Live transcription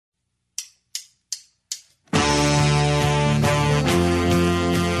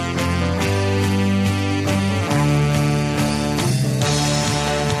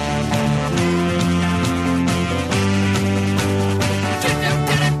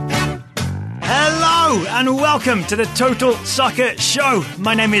Hello and welcome to the Total Soccer Show.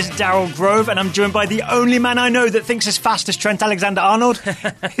 My name is Daryl Grove and I'm joined by the only man I know that thinks as fast as Trent Alexander-Arnold.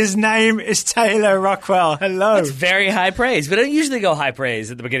 His name is Taylor Rockwell. Hello. That's very high praise, but I don't usually go high praise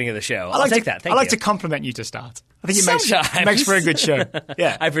at the beginning of the show. I'll take that. Thank you. I like to compliment you to start. I think it makes for a good show.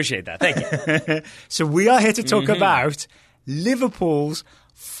 Yeah, I appreciate that. Thank you. So we are here to talk about Liverpool's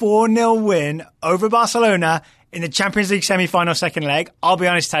 4-0 win over Barcelona in the Champions League semi-final second leg. I'll be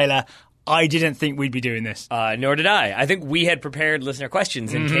honest, Taylor, I didn't think we'd be doing this. Nor did I. I think we had prepared listener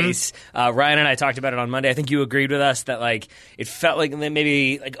questions in case. Ryan and I talked about it on Monday. I think you agreed with us that it felt like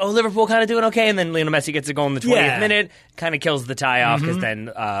maybe Liverpool kind of doing okay, and then Lionel Messi gets a goal in the 20th minute, kind of kills the tie off because then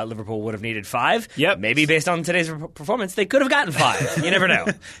Liverpool would have needed 5. Yep. Maybe based on today's performance, they could have gotten 5. You never know.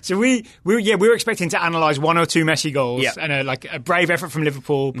 So we were expecting to analyse 1 or 2 Messi goals and a brave effort from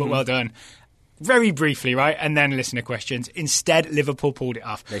Liverpool, but well done. Very briefly, right? And then listener questions. Instead, Liverpool pulled it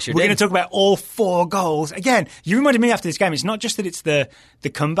off. We're going to talk about all 4 goals. Again, you reminded me after this game, it's not just that it's the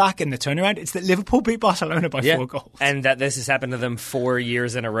comeback and the turnaround, it's that Liverpool beat Barcelona by 4 goals. And that this has happened to them 4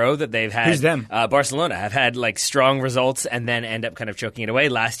 years in a row that they've had. Who's them? Barcelona have had strong results and then end up kind of choking it away.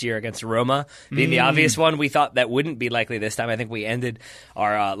 Last year against Roma being the obvious one. We thought that wouldn't be likely this time. I think we ended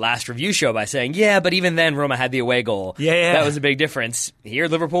our last review show by saying, but even then Roma had the away goal. Yeah. That was a big difference. Here,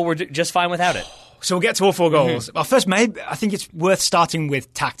 Liverpool were just fine without it. So we'll get to all 4 goals. Well, first, maybe I think it's worth starting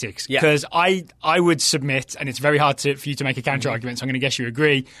with tactics because I would submit, and it's very hard for you to make a counter argument. So I'm going to guess you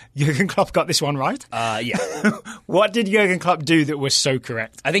agree. Jurgen Klopp got this one right. Yeah. What did Jurgen Klopp do that was so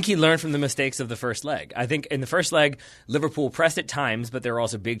correct? I think he learned from the mistakes of the first leg. I think in the first leg, Liverpool pressed at times, but there were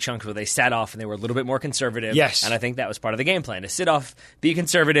also big chunks where they sat off and they were a little bit more conservative. Yes, and I think that was part of the game plan: to sit off, be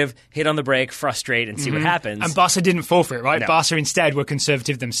conservative, hit on the brake, frustrate, and see what happens. And Barca didn't fall for it, right? No. Barca instead were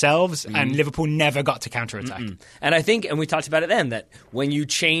conservative themselves, and Liverpool never got to counter-attack. And I think, and we talked about it then, that when you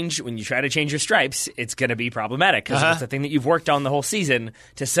try to change your stripes, it's going to be problematic because it's the thing that you've worked on the whole season.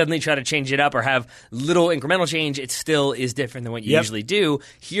 To suddenly try to change it up or have little incremental change, it still is different than what you usually do.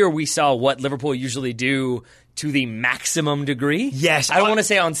 Here we saw what Liverpool usually do to the maximum degree. Yes. I don't want to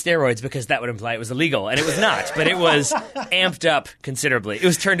say on steroids because that would imply it was illegal, and it was not, but it was amped up considerably. It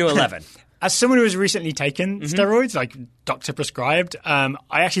was turned to 11. As someone who has recently taken steroids, like doctor prescribed, I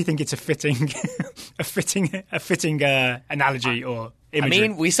actually think it's a fitting analogy or imagery. I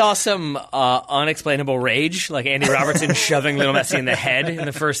mean, we saw some unexplainable rage, like Andy Robertson shoving Lionel Messi in the head in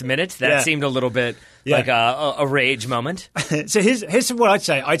the first minute. That seemed a little bit like a rage moment. So here's what I'd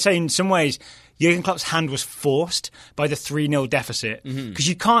say. I'd say in some ways, Jurgen Klopp's hand was forced by the 3-0 deficit because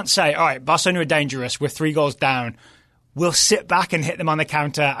you can't say, all right, Barcelona are dangerous, we're 3 goals down. We'll sit back and hit them on the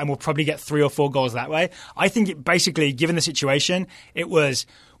counter and we'll probably get 3 or 4 goals that way. I think it basically, given the situation, it was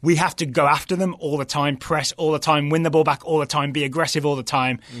we have to go after them all the time, press all the time, win the ball back all the time, be aggressive all the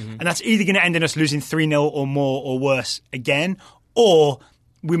time. And that's either going to end in us losing 3-0 or more or worse again, or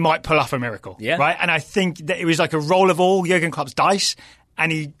we might pull off a miracle. Right? And I think that it was like a roll of all Jurgen Klopp's dice,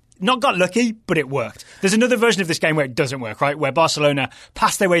 and he not got lucky, but it worked. There's another version of this game where it doesn't work, right? Where Barcelona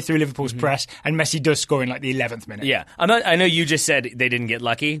pass their way through Liverpool's press and Messi does score in the 11th minute. Yeah. I know you just said they didn't get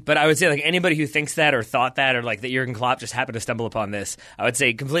lucky, but I would say anybody who thinks that or thought that or that Jurgen Klopp just happened to stumble upon this, I would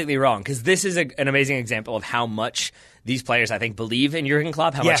say completely wrong, because this is an amazing example of how much these players, I think, believe in Jurgen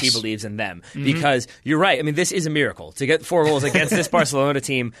Klopp, how much he believes in them. Because you're right. I mean, this is a miracle. To get 4 goals against this Barcelona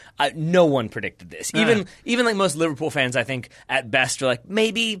team, no one predicted this. Even most Liverpool fans, I think, at best are like,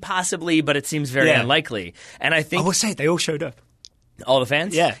 maybe, possibly, but it seems very unlikely. And I think I will say, they all showed up. All the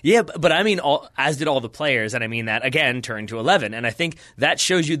fans? Yeah, but I mean, as did all the players, and I mean that, again, turned to 11. And I think that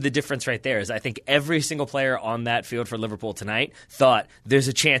shows you the difference right there, is I think every single player on that field for Liverpool tonight thought, there's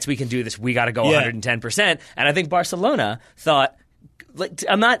a chance we can do this, we got to go 110%. And I think Barcelona thought,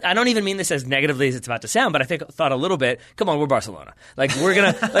 I don't even mean this as negatively as it's about to sound, but I thought a little bit, come on, we're Barcelona. We're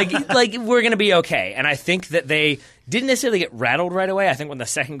gonna we're gonna be okay. And I think that they didn't necessarily get rattled right away. I think when the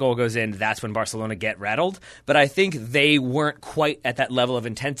second goal goes in, that's when Barcelona get rattled. But I think they weren't quite at that level of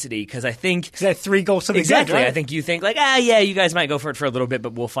intensity, because I think they had 3 goals to the exactly. good, right? I think you think you guys might go for it for a little bit,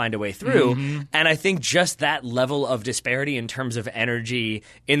 but we'll find a way through. And I think just that level of disparity in terms of energy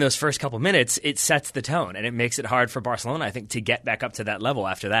in those first couple minutes, it sets the tone, and it makes it hard for Barcelona, I think, to get back up to that level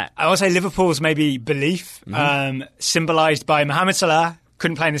after that. I will say Liverpool's maybe belief, symbolised by Mohamed Salah.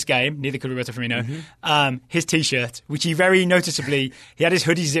 Couldn't play in this game, neither could Roberto Firmino. His T-shirt, which he very noticeably, he had his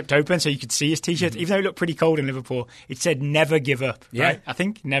hoodie zipped open so you could see his T-shirt, even though it looked pretty cold in Liverpool, it said never give up, right? I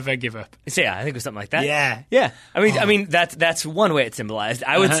think never give up. So I think it was something like that. Yeah. I mean that's one way it's symbolized.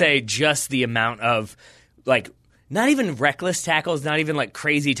 I would say just the amount of not even reckless tackles, not even like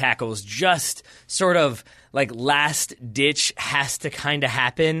crazy tackles, just sort of like last ditch has to kind of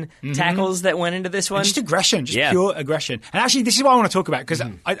happen tackles that went into this one. And just aggression, pure aggression. And actually, this is what I want to talk about because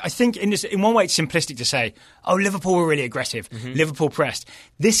I think in one way it's simplistic to say, oh, Liverpool were really aggressive. Liverpool pressed.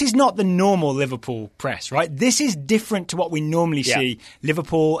 This is not the normal Liverpool press, right? This is different to what we normally see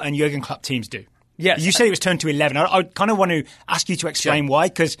Liverpool and Jurgen Klopp teams do. Yes. You said it was turned to 11. I kind of want to ask you to explain why,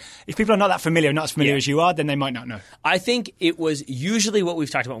 because if people are not that familiar, not as familiar as you are, then they might not know. I think it was usually what we've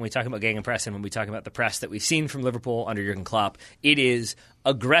talked about when we talk about gegenpress and when we talk about the press that we've seen from Liverpool under Jurgen Klopp. It is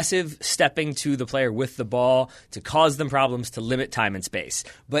aggressive stepping to the player with the ball to cause them problems, to limit time and space.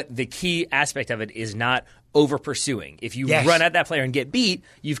 But the key aspect of it is not over pursuing. If you run at that player and get beat,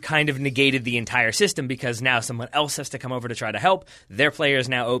 you've kind of negated the entire system because now someone else has to come over to try to help. Their player is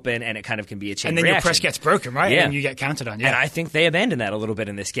now open, and it kind of can be a chain reaction. And then your press gets broken, right? Yeah. And you get counted on. Yeah. And I think they abandoned that a little bit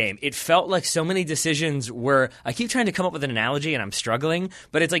in this game. It felt like so many decisions were. I keep trying to come up with an analogy, and I'm struggling.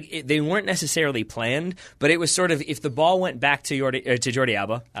 But it's like they weren't necessarily planned. But it was sort of if the ball went back to Jordi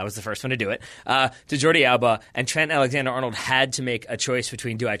Alba, I was the first one to do it, to Jordi Alba, and Trent Alexander-Arnold had to make a choice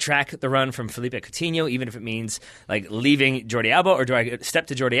between do I track the run from Felipe Coutinho, even if it means like leaving Jordi Alba, or do I step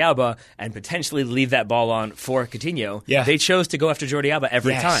to Jordi Alba and potentially leave that ball on for Coutinho? Yeah. They chose to go after Jordi Alba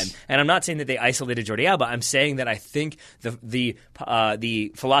every time. And I'm not saying that they isolated Jordi Alba. I'm saying that I think the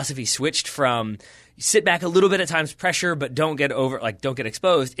philosophy switched from sit back a little bit at times, pressure, but don't get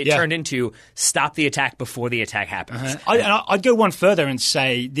exposed. It turned into stop the attack before the attack happens. I'd go one further and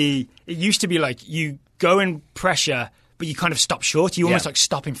say it used to be like you go and pressure, but you kind of stop short. You almost like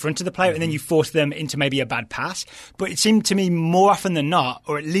stop in front of the player and then you force them into maybe a bad pass. But it seemed to me more often than not,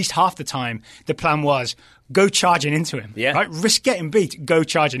 or at least half the time, the plan was go charging into him. Yeah. Right? Risk getting beat, go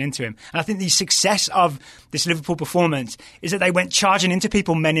charging into him. And I think the success of this Liverpool performance is that they went charging into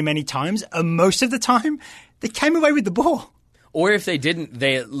people many, many times. And most of the time, they came away with the ball. Or if they didn't,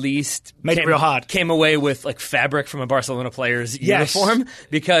 they at least made it real hard. Came away with like fabric from a Barcelona player's uniform,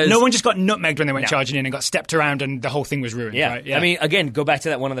 because no one just got nutmegged when they went charging in and got stepped around and the whole thing was ruined. Right? I mean, again, go back to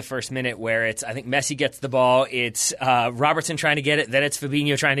that one in the first minute where it's I think Messi gets the ball, it's Robertson trying to get it, then it's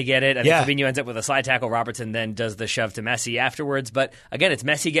Fabinho trying to get it. I think Fabinho ends up with a slide tackle. Robertson then does the shove to Messi afterwards. But again, it's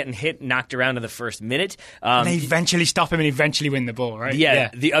Messi getting hit, knocked around in the first minute. And they eventually stop him and eventually win the ball, right? Yeah.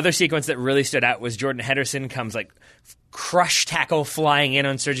 The other sequence that really stood out was Jordan Henderson comes like crush tackle flying in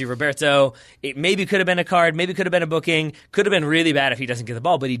on Sergi Roberto. It maybe could have been a card, maybe could have been a booking, could have been really bad if he doesn't get the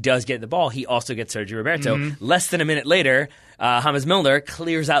ball, but he does get the ball. He also gets Sergi Roberto. Less than a minute later, James Milner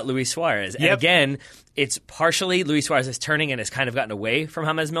clears out Luis Suarez. And again, it's partially Luis Suarez is turning and has kind of gotten away from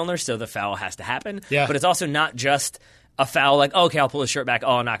James Milner, so the foul has to happen. Yeah. But it's also not just a foul like, okay, I'll pull his shirt back,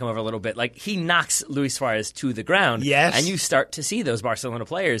 I'll knock him over a little bit. Like, he knocks Luis Suarez to the ground. Yes. And you start to see those Barcelona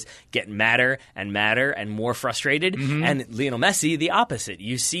players get madder and more frustrated. And Lionel Messi, the opposite.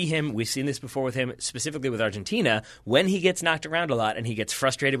 You see him, we've seen this before with him, specifically with Argentina, when he gets knocked around a lot and he gets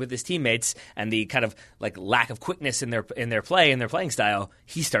frustrated with his teammates and the kind of like lack of quickness in their play and their playing style,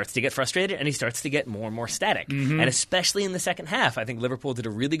 he starts to get frustrated and he starts to get more and more static. And especially in the second half, I think Liverpool did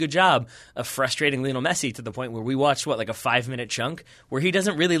a really good job of frustrating Lionel Messi to the point where we watched, like a 5-minute chunk where he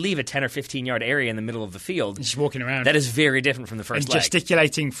doesn't really leave a 10 or 15 yard area in the middle of the field. He's just walking around. That is very different from the first leg. And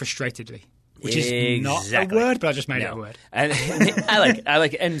gesticulating frustratedly. Which is not a word, but I just made it a word. And I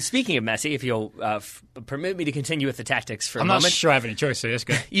like. And speaking of Messi, if you'll permit me to continue with the tactics for a moment. I'm not sure I have any choice, so let's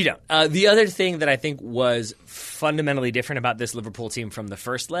go. You don't. The other thing that I think was fundamentally different about this Liverpool team from the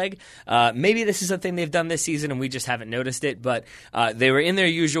first leg, maybe this is something they've done this season and we just haven't noticed it, but they were in their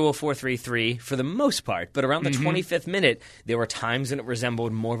usual 4-3-3 for the most part. But around the 25th minute, there were times when it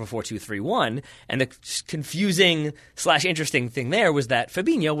resembled more of a 4-2-3-1. And the confusing / interesting thing there was that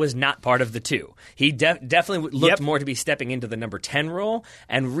Fabinho was not part of the two. He definitely looked more to be stepping into the number 10 role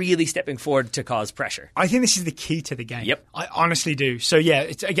and really stepping forward to cause pressure. I think this is the key to the game. Yep. I honestly do. So,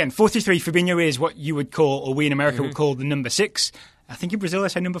 it's, again, 4-3-3, Fabinho is what you would call, or we in America would call, the number 6. I think in Brazil I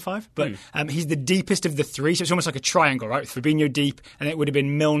say number 5, but he's the deepest of the three, so it's almost like a triangle, right? With Fabinho deep, and it would have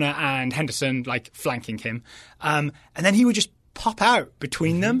been Milner and Henderson, like, flanking him. And then he would just pop out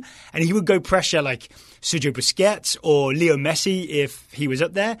between them, and he would go pressure like Sergio Busquets or Leo Messi if he was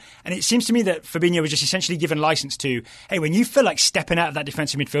up there. And it seems to me that Fabinho was just essentially given license to, hey, when you feel like stepping out of that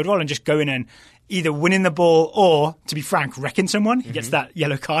defensive midfield role and just going in, either winning the ball or, to be frank, wrecking someone. He gets that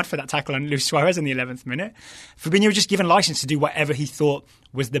yellow card for that tackle on Luis Suarez in the 11th minute. Fabinho was just given license to do whatever he thought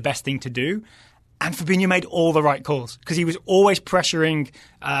was the best thing to do. And Fabinho made all the right calls because he was always pressuring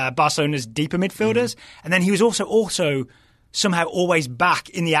Barcelona's deeper midfielders. And then he was also somehow always back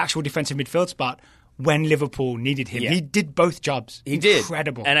in the actual defensive midfield spot when Liverpool needed him. Yeah. He did both jobs. He did.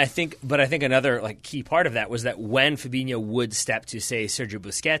 Incredible. And I think another like key part of that was that when Fabinho would step to, say, Sergio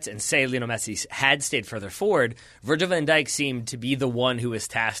Busquets and say Lionel Messi had stayed further forward, Virgil van Dijk seemed to be the one who was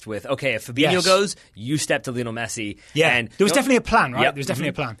tasked with, okay, if Fabinho goes, you step to Lionel Messi. Yeah, and there was definitely a plan, right? Yep. There was definitely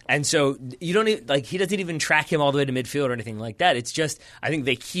a plan. And so you don't even, like, he doesn't even track him all the way to midfield or anything like that. It's just, I think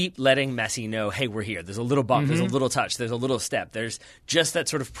they keep letting Messi know, hey, we're here. There's a little bump, there's a little touch, there's a little step. There's just that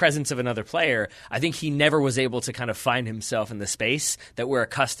sort of presence of another player. I think he never was able to kind of find himself in the space that we're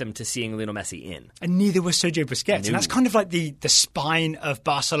accustomed to seeing Lionel Messi in. And neither was Sergio Busquets. And that's kind of like the spine of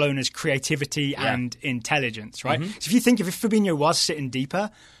Barcelona's creativity and intelligence, right? So if you think if Fabinho was sitting deeper,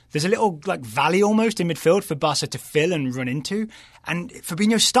 there's a little like valley almost in midfield for Barca to fill and run into. And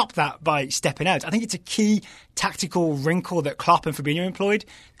Fabinho stopped that by stepping out. I think it's a key tactical wrinkle that Klopp and Fabinho employed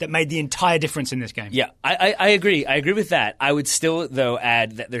that made the entire difference in this game. Yeah, I agree. I agree with that. I would still, though,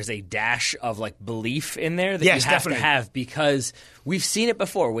 add that there's a dash of like belief in there that you have to have, because we've seen it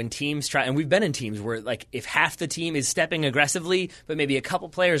before when teams try, and we've been in teams where like if half the team is stepping aggressively, but maybe a couple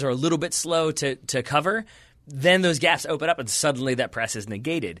players are a little bit slow to cover, then those gaps open up and suddenly that press is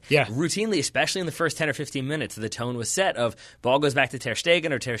negated. Yeah. Routinely, especially in the first 10 or 15 minutes, the tone was set of ball goes back to Ter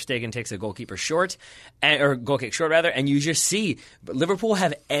Stegen, or Ter Stegen takes a goalkeeper short, or goal kick short rather, and you just see Liverpool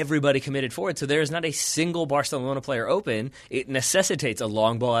have everybody committed forward, so there is not a single Barcelona player open. It necessitates a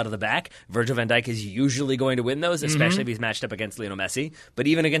long ball out of the back. Virgil van Dijk is usually going to win those, especially if he's matched up against Lionel Messi. But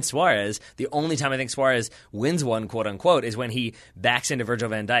even against Suarez, the only time I think Suarez wins one, quote unquote, is when he backs into Virgil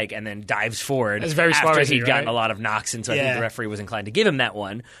van Dijk and then dives forward very after Suarez-y, he'd gotten right? a lot of knocks, and so I think the referee was inclined to give him that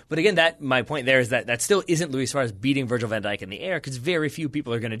one. But again, my point there is that still isn't Luis Suarez beating Virgil van Dijk in the air, because very few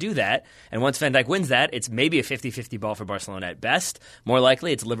people are going to do that. And once Van Dijk wins that, it's maybe a 50-50 ball for Barcelona at best. More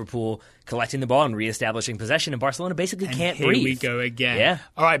likely, it's Liverpool collecting the ball and reestablishing possession, and Barcelona basically can't breathe. Here we go again. Yeah.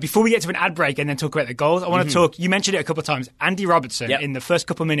 All right, before we get to an ad break and then talk about the goals, I want to talk, you mentioned it a couple of times, Andy Robertson in the first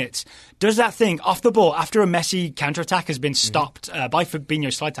couple of minutes does that thing off the ball after a Messi counter-attack has been stopped by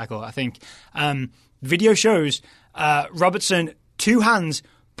Fabinho's slide tackle, I think. Video shows Robertson, two hands,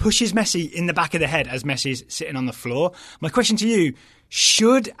 pushes Messi in the back of the head as Messi's sitting on the floor. My question to you,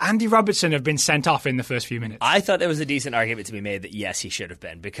 should Andy Robertson have been sent off in the first few minutes? I thought there was a decent argument to be made that yes, he should have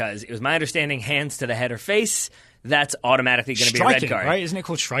been, because it was my understanding hands to the head or face, that's automatically going to be a red card. Right? Isn't it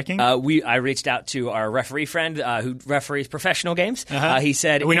called striking? I reached out to our referee friend who referees professional games. He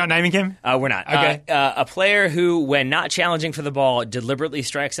said... Are we not naming him? We're not. Okay. A player who, when not challenging for the ball, deliberately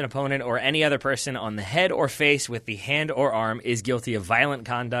strikes an opponent or any other person on the head or face with the hand or arm is guilty of violent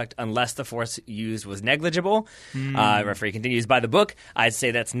conduct unless the force used was negligible. Referee continues, by the book, I'd say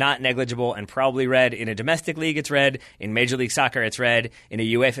that's not negligible and probably red. In a domestic league, it's red. In Major League Soccer, it's red. In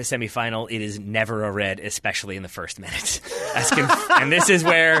a UEFA semifinal, it is never a red, especially in the first minute. And this is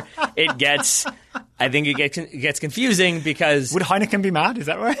where it gets... I think it gets confusing because... Would Heineken be mad? Is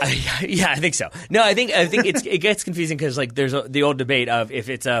that right? Yeah, I think so. No, I think it gets confusing because like there's the old debate of if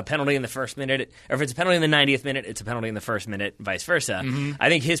it's a penalty in the first minute, or if it's a penalty in the 90th minute, it's a penalty in the first minute, vice versa. I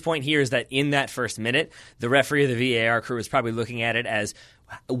think his point here is that in that first minute, the referee of the VAR crew is probably looking at it as,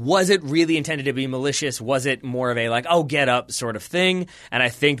 was it really intended to be malicious? Was it more of a like, oh, get up sort of thing? And I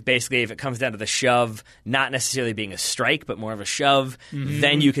think basically if it comes down to the shove, not necessarily being a strike, but more of a shove,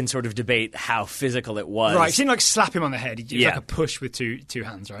 then you can sort of debate how physical it was. Right, it seemed like slap him on the head. He did like a push with two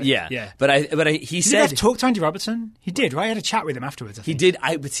hands, right? Yeah. But he said... Did he talk to Andy Robertson? He did, right? I had a chat with him afterwards, I think. He did.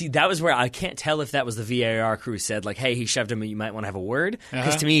 But see, that was where I can't tell if that was the VAR crew said, like, hey, he shoved him, you might want to have a word.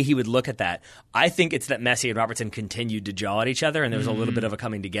 Because to me, he would look at that. I think it's that Messi and Robertson continued to jaw at each other, and there was a little bit of a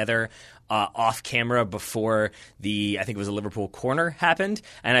coming together off camera before I think it was a Liverpool corner happened.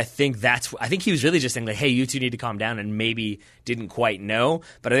 And I think he was really just saying, like, hey, you two need to calm down, and maybe didn't quite know.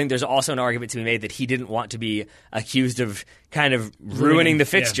 But I think there's also an argument to be made that he didn't want to be accused of kind of ruining the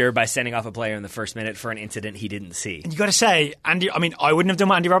fixture by sending off a player in the first minute for an incident he didn't see. And you got to say, I wouldn't have done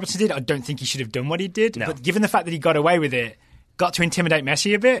what Andy Robertson did. I don't think he should have done what he did. No. But given the fact that he got away with it, got to intimidate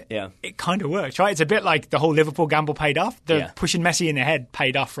Messi a bit, it kind of worked, right? It's a bit like the whole Liverpool gamble paid off. Pushing Messi in the head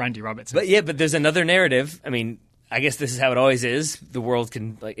paid off for Andy Robertson. But there's another narrative. I mean, I guess this is how it always is. The world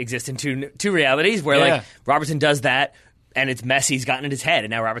can exist in two realities where Robertson does that, and it's Messi's gotten in his head,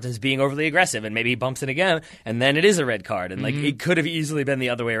 and now Robertson's being overly aggressive, and maybe he bumps it again, and then it is a red card. And it could have easily been the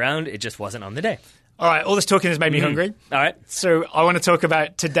other way around. It just wasn't on the day. All right, all this talking has made me hungry. All right. So I want to talk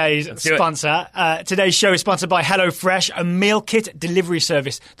about today's sponsor. Today's show is sponsored by HelloFresh, a meal kit delivery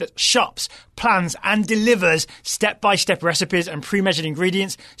service that shops, plans, and delivers step-by-step recipes and pre-measured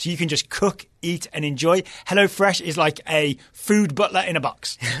ingredients so you can just cook eat and enjoy. HelloFresh is like a food butler in a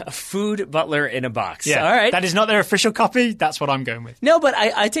box. A food butler in a box. Yeah. All right. That is not their official copy. That's what I'm going with. No, but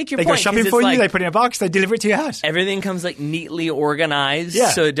I take your They point. go shopping 'cause for it's you, like they put it in a box, they deliver it to your house. everything comes like neatly organized, Yeah.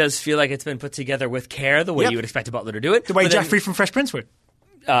 so it does feel like it's been put together with care, the way Yep. you would expect a butler to do it. The way But then- Jeffrey from Fresh Prince would.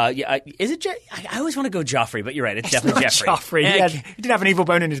 is it? I always want to go Joffrey, but you're right. It's definitely Not Jeffrey. Joffrey. And He didn't have an evil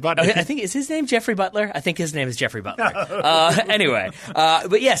bone in his body. I think is his name Jeffrey Butler. I think his name is Jeffrey Butler. Anyway,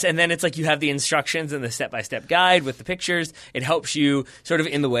 but yes, and then it's like you have the instructions and the step-by-step guide with the pictures. It helps you sort of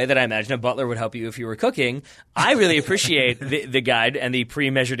in the way that I imagine a butler would help you if you were cooking. I really appreciate the guide and the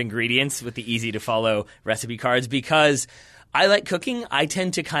pre-measured ingredients with the easy-to-follow recipe cards because I like cooking. I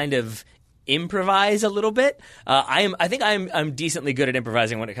tend to kind of improvise a little bit. I think I'm decently good at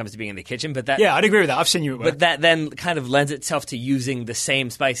improvising when it comes to being in the kitchen, but that Yeah, I'd agree with that. I've seen you at work. but that then kind of lends itself to using the same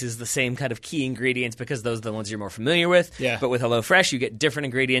spices, the same kind of key ingredients because those are the ones you're more familiar with. Yeah. But with HelloFresh, you get different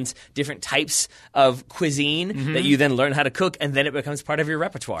ingredients, different types of cuisine that you then learn how to cook, and then it becomes part of your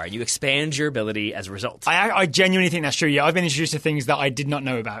repertoire. You expand your ability as a result. I genuinely think that's true. Yeah, I've been introduced to things that I did not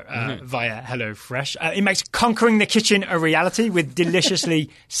know about via HelloFresh. It makes conquering the kitchen a reality with deliciously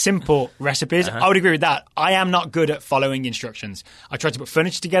simple recipes. I would agree with that. I am not good at following instructions. I try to put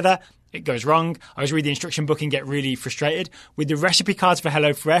furniture together. It goes wrong. I always read the instruction book and get really frustrated. With the recipe cards for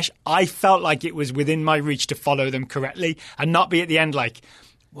HelloFresh, I felt like it was within my reach to follow them correctly and not be at the end like,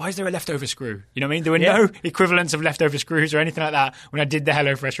 why is there a leftover screw? You know what I mean? There were no equivalents of leftover screws or anything like that when I did the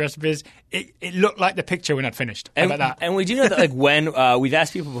HelloFresh recipes. It looked like the picture when I'd finished. How about that? And we do know that, like, when we've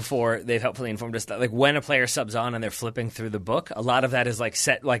asked people before, they've helpfully informed us that, like, when a player subs on and they're flipping through the book, a lot of that is like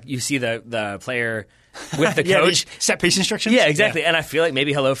set. Like, you see the player with the coach. Set piece instructions? Yeah, exactly. And I feel like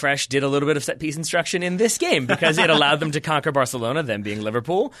maybe HelloFresh did a little bit of set piece instruction in this game because it allowed them to conquer Barcelona, them being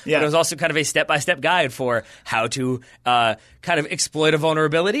Liverpool. Yeah. But it was also kind of a step-by-step guide for how to kind of exploit a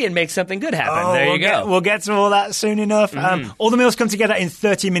vulnerability and make something good happen. There you go. We'll get to all that soon enough. All the meals come together in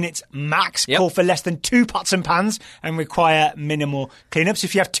 30 minutes max, Yep. call for less than 2 pots and pans, and require minimal cleanups.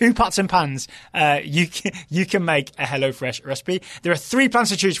 If you have 2 pots and pans, you can make a HelloFresh recipe. There are 3 plans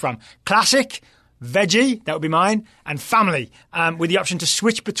to choose from. Classic, veggie, that would be mine, and family, with the option to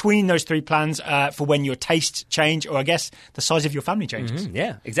switch between those 3 plans for when your tastes change, or I guess the size of your family changes.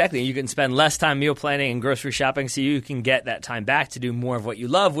 Yeah, exactly. You can spend less time meal planning and grocery shopping so you can get that time back to do more of what you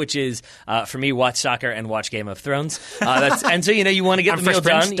love, which is, for me, watch soccer and watch Game of Thrones. And so, you want to get And the meal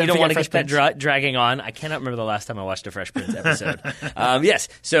Fresh Prince. done. Don't You don't want to forget get that dragging on. I cannot remember the last time I watched a Fresh Prince episode. Yes,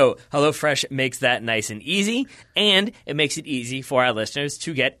 so HelloFresh makes that nice and easy, and it makes it easy for our listeners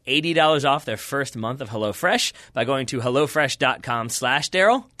to get $80 off their first month of HelloFresh by going to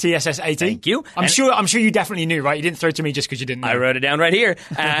HelloFresh.com/Daryl. TSS80. Thank you. I'm sure you definitely knew, right? You didn't throw it to me just because you didn't know. I wrote it down right here.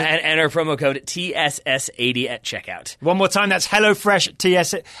 And enter promo code TSS80 at checkout. One more time, that's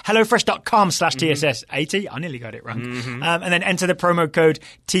HelloFresh.com/TSS80. I nearly got it wrong. And then enter the promo code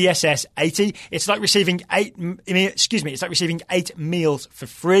TSS80. It's like receiving it's like receiving 8 meals for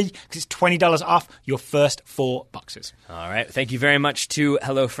free because it's $20 off your first 4 boxes. All right. Thank you very much to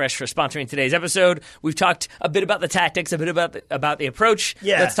HelloFresh for sponsoring today's episode. We've talked a bit about the tactics, a bit about the approach.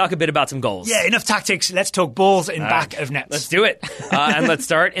 Yeah. Let's talk a bit about some goals. Yeah, enough tactics. Let's talk balls in back of nets. Let's do it. And let's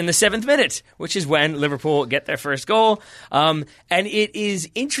start in the 7th minute, which is when Liverpool get their first goal. And it is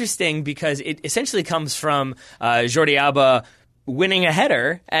interesting because it essentially comes from Jordi Alba winning a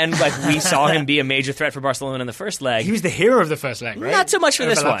header, and like we saw him be a major threat for Barcelona in the first leg. He was the hero of the first leg, right? Not so much for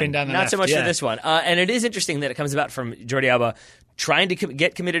this one. Overlapping down the Not left, so much yeah. for this one. And it is interesting that it comes about from Jordi Alba trying to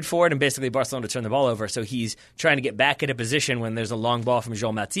get committed forward and basically Barcelona to turn the ball over. So he's trying to get back into position when there's a long ball from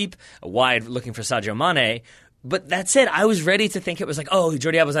Joel Matip, wide looking for Sadio Mane. But that said, I was ready to think it was like, oh,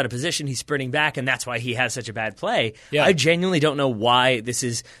 Jordi Alba's out of position, he's sprinting back, and that's why he has such a bad play. Yeah. I genuinely don't know why this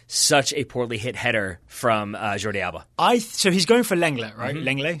is such a poorly hit header from Jordi Alba. So he's going for Lenglet, right?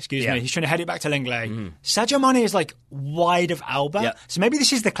 Lenglet, excuse Yeah. me. He's trying to head it back to Lenglet. Sadio Mane is like wide of Alba. Yeah. So maybe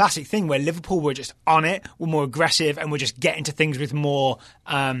this is the classic thing where Liverpool were just on it, were more aggressive, and were just getting to things with more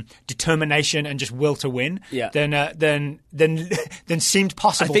determination and just will to win than seemed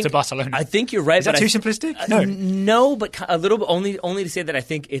possible to Barcelona. I think you're right. Is that too simplistic? No, but a little bit. Only to say that I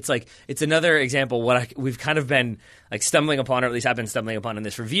think it's another example. We've kind of been like stumbling upon, or at least I've been stumbling upon in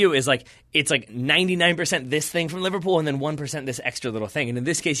this review, is like it's like 99% this thing from Liverpool and then 1% this extra little thing. And in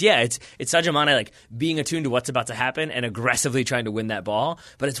this case, yeah, it's Sadio Mane like being attuned to what's about to happen and aggressively trying to win that ball.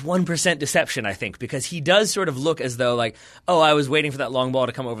 But it's 1% deception, I think, because he does sort of look as though like, oh, I was waiting for that long ball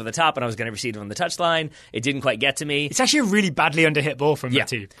to come over the top and I was going to receive it on the touchline. It didn't quite get to me. It's actually a really badly underhit ball from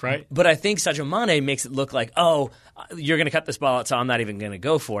Matip, right? But I think Sadio Mane makes it look like, oh, you're going to cut this ball out, so I'm not even going to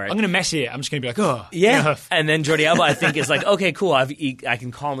go for it. I'm going to messy it. I'm just going to be like, oh. Yeah. And then Jordi Alba Alba, I think, is like, okay, cool, I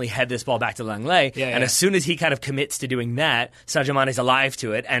can calmly head this ball back to Langley. And as soon as he kind of commits to doing that, Sadio Mane's alive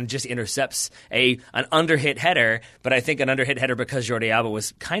to it and just intercepts an underhit header. But I think an underhit header because Jordi Alba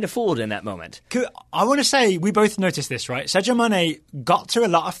was kind of fooled in that moment. I want to say we both noticed this, right? Sadio Mane got to a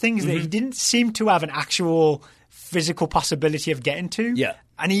lot of things that he didn't seem to have an actual physical possibility of getting to. Yeah.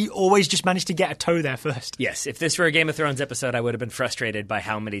 And he always just managed to get a toe there first. Yes, if this were a Game of Thrones episode, I would have been frustrated by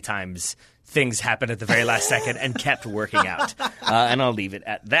how many times things happened at the very last second and kept working out. And I'll leave it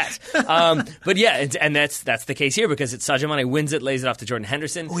at that. But yeah, and that's the case here because it's Sadio Mane wins it, lays it off to Jordan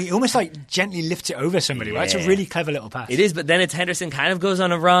Henderson. Oh, he almost like gently lifts it over somebody, right? It's a really clever little pass. It is, but then it's Henderson kind of goes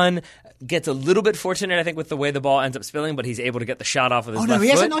on a run, gets a little bit fortunate, I think, with the way the ball ends up spilling, but he's able to get the shot off with his left foot. He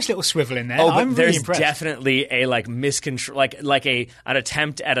has a nice little swivel in there. But I'm really impressed. There's definitely a miscontrol, like an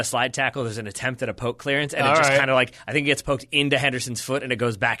attempt at a slide tackle. There's an attempt at a poke clearance, and it just kind of I think it gets poked into Henderson's foot, and it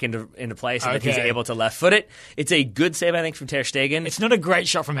goes back into play, so that he's able to left foot it. It's a good save, I think, from Ter Stegen. It's not a great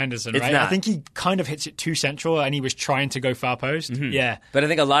shot from Henderson, right? Not. I think he kind of hits it too central, and he was trying to go far post. Yeah. But I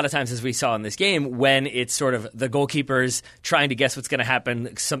think a lot of times, as we saw in this game, when it's sort of the goalkeeper's trying to guess what's going to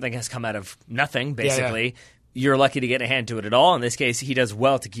happen, something has come out of nothing, basically. Yeah. You're lucky to get a hand to it at all. In this case, he does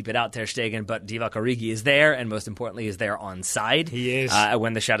well to keep it out, Ter Stegen, but Divock Origi is there, and most importantly, is there onside. He is.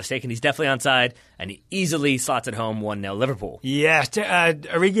 When the shot is taken, he's definitely onside, and he easily slots it home 1-0 Liverpool. Yeah,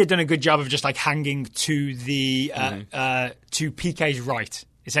 Origi had done a good job of just hanging to the to PK's right,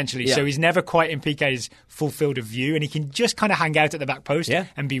 essentially. Yeah. So he's never quite in PK's full field of view, and he can just kind of hang out at the back post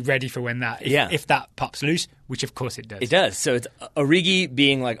and be ready for when if that pops loose, which of course it does. It does. So it's Origi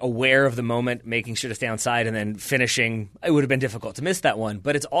being aware of the moment, making sure to stay on side, and then finishing. It would have been difficult to miss that one.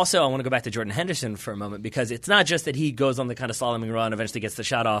 But it's also, I want to go back to Jordan Henderson for a moment, because it's not just that he goes on the kind of slaloming run, eventually gets the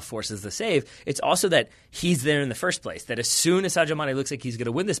shot off, forces the save. It's also that he's there in the first place, that as soon as Sadio Mane looks like he's going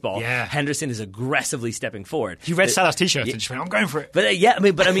to win this ball, Henderson is aggressively stepping forward. He read Salah's t-shirt and just went, I'm going for it. But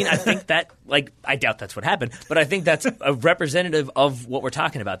I think that, I doubt that's what happened, but I think that's a representative of what we're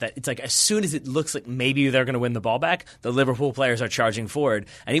talking about, that it's as soon as it looks like maybe they're going to win the ball back, the Liverpool players are charging forward.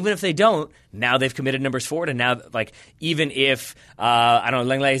 And even if they don't, now they've committed numbers forward, and now, even if,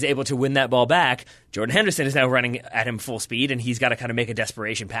 Langley is able to win that ball back, Jordan Henderson is now running at him full speed, and he's got to kind of make a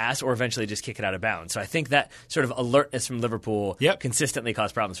desperation pass or eventually just kick it out of bounds. So I think that sort of alertness from Liverpool consistently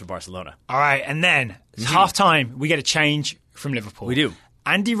caused problems for Barcelona. All right, and then half-time, we get a change from Liverpool. We do.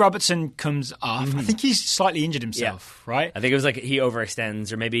 Andy Robertson comes off. I think he's slightly injured himself, right? I think it was he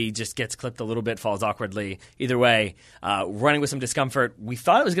overextends, or maybe he just gets clipped a little bit, falls awkwardly. Either way, running with some discomfort. We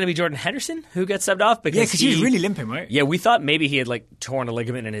thought it was going to be Jordan Henderson who gets subbed off. Because he was really limping, right? Yeah, we thought maybe he had torn a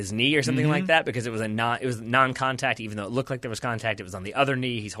ligament in his knee or something like that, because it was non-contact, even though it looked like there was contact. It was on the other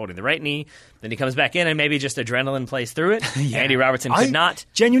knee. He's holding the right knee. Then he comes back in, and maybe just adrenaline plays through it. Andy Robertson could not.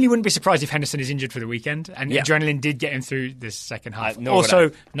 Genuinely wouldn't be surprised if Henderson is injured for the weekend, and adrenaline did get him through this second half.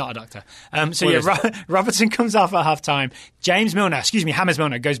 Also, not a doctor. Robertson comes off at half-time. James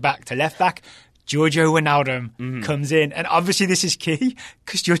Milner goes back to left-back. Giorgio Wijnaldum comes in, and obviously this is key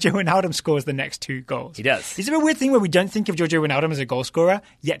because Giorgio Wijnaldum scores the next 2 goals. He does. Is it a weird thing where we don't think of Giorgio Wijnaldum as a goal scorer,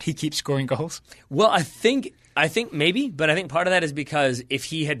 yet he keeps scoring goals? Well, I think maybe, but I think part of that is because if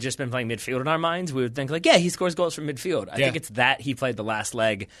he had just been playing midfield in our minds, we would think he scores goals from midfield. I think it's that he played the last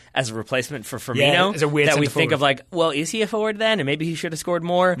leg as a replacement for Firmino as a weird that we think of is he a forward then? And maybe he should have scored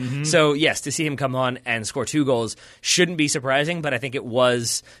more. So yes, to see him come on and score 2 goals shouldn't be surprising, but I think it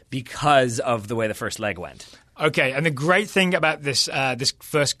was because of the way the first leg went. Okay, and the great thing about this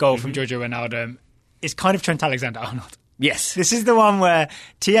first goal from Giorgio Wijnaldum is kind of Trent Alexander-Arnold. Yes. This is the one where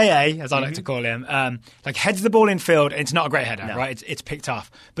TAA, as I like to call him, heads the ball in field, and it's not a great header, right? It's picked off.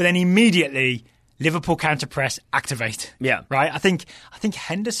 But then immediately, Liverpool counter-press, activate. Yeah. Right? I think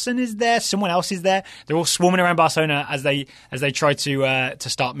Henderson is there. Someone else is there. They're all swarming around Barcelona as they try to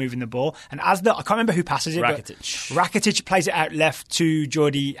start moving the ball. And I can't remember who passes it. Rakitic plays it out left to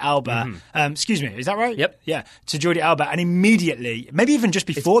Jordi Alba. Excuse me, is that right? Yep. Yeah, to Jordi Alba. And immediately, maybe even just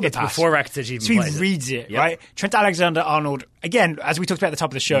before the pass. Before Rakitic even plays it. So he reads it, right? Trent Alexander-Arnold, again, as we talked about at the top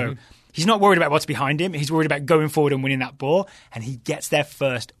of the show, he's not worried about what's behind him. He's worried about going forward and winning that ball. And he gets there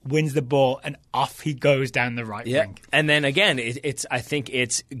first, wins the ball, and off he goes down the right wing. And then again, I think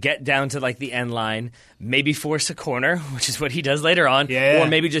it's get down to the end line, maybe force a corner, which is what he does later on, or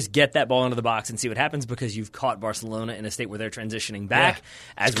maybe just get that ball into the box and see what happens, because you've caught Barcelona in a state where they're transitioning back.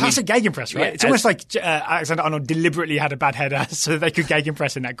 It's classic gegenpress, right? It's almost like Alexander-Arnold deliberately had a bad header so that they could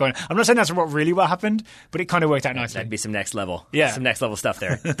gegenpress in that goal. I'm not saying that's what happened, but it kind of worked out nicely. That'd be some next level. Yeah. Some next level stuff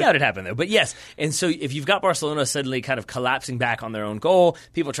there. Doubt it happened. happen, though. But yes, and so if you've got Barcelona suddenly kind of collapsing back on their own goal,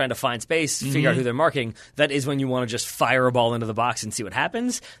 people trying to find space, figure out who they're marking, that is when you want to just fire a ball into the box and see what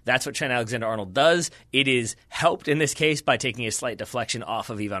happens. That's what Trent Alexander-Arnold does. It is helped in this case by taking a slight deflection off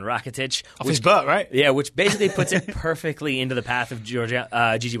of Ivan Rakitic. Off his butt, right? Yeah, which basically puts it perfectly into the path of Gigi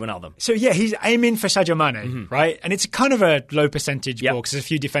Wijnaldum. So yeah, he's aiming for Sadio Mane, right? And it's kind of a low percentage ball because there's a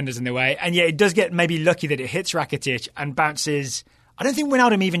few defenders in the way. And yeah, it does get maybe lucky that it hits Rakitic and bounces. I don't think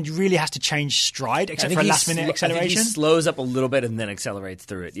Wijnaldum even really has to change stride except for a last-minute acceleration. I think he slows up a little bit and then accelerates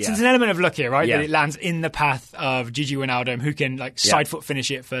through it. Yeah. So it's an element of luck here, right? Yeah. That it lands in the path of Gigi Wijnaldum, who can side foot finish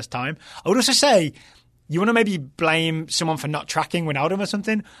it first time. I would also say, you want to maybe blame someone for not tracking Wijnaldum or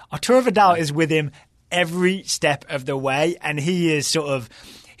something. Arturo Vidal is with him every step of the way, and he is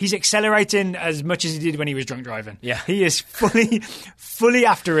he's accelerating as much as he did when he was drunk driving. Yeah. He is fully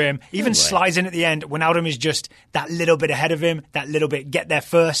after him, even slides in at the end. Wijnaldum is just that little bit ahead of him, that little bit get there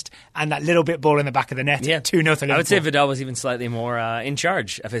first, and that little bit ball in the back of the net. 2-0 to Liverpool. I would say Vidal was even slightly more in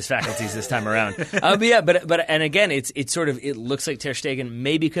charge of his faculties this time around. But again, it's sort of, it looks like Ter Stegen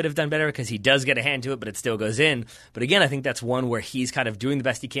maybe could have done better because he does get a hand to it, but it still goes in. But again, I think that's one where he's kind of doing the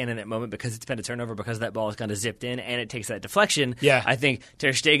best he can in that moment because it's been a turnover, because that ball is kind of zipped in and it takes that deflection. Yeah. I think Ter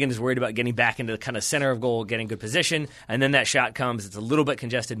Stegen is worried about getting back into the kind of center of goal, getting good position, and then that shot comes. It's a little bit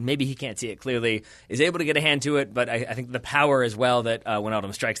congested. Maybe he can't see it clearly. Is able to get a hand to it, but I think the power as well that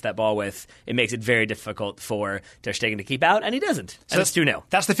Wijnaldum strikes that ball with, it makes it very difficult for Ter Stegen to keep out, and he doesn't. So and it's 2-0.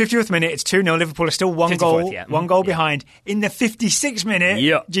 That's the 50th minute. It's 2-0. Liverpool are still one goal behind. In the 56th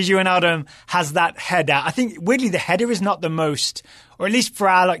minute, Gigi Wijnaldum has that header. I think, weirdly, the header is not the most, or at least for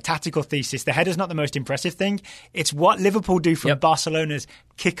our tactical thesis, the header's not the most impressive thing. It's what Liverpool do from Barcelona's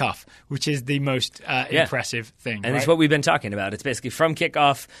kickoff, which is the most impressive thing. And it's what we've been talking about. It's basically from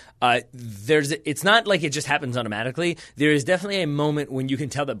kickoff. It's not like it just happens automatically. There is definitely a moment when you can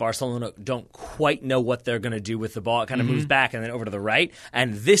tell that Barcelona don't quite know what they're going to do with the ball. It kind of moves back and then over to the right.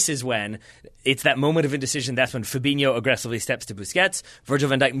 And this is when it's that moment of indecision. That's when Fabinho aggressively steps to Busquets. Virgil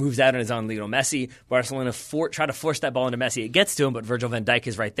van Dijk moves out and is on Lionel Messi. Barcelona try to force that ball into Messi. It gets to him, but Virgil van Dijk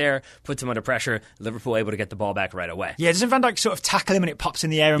is right there, puts him under pressure. Liverpool able to get the ball back right away. Yeah, doesn't Van Dijk sort of tackle him and it pops in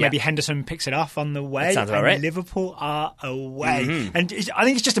the air and maybe Henderson picks it off on the way? That sounds about right. Liverpool are away. And I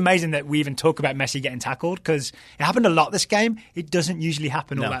think it's just amazing that we even talk about Messi getting tackled, because it happened a lot this game. It doesn't usually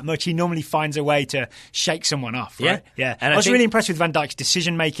happen all that much. He normally finds a way to shake someone off, right? Yeah. And I was really impressed with Van Dijk's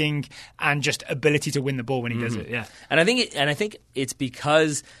decision-making and just ability to win the ball when he does it, And I think it's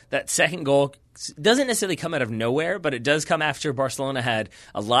because that second goal doesn't necessarily come out of nowhere, but it does come after Barcelona had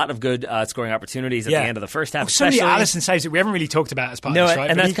a lot of good scoring opportunities at the end of the first half. So many Alisson saves that we haven't really talked about as part of this, right?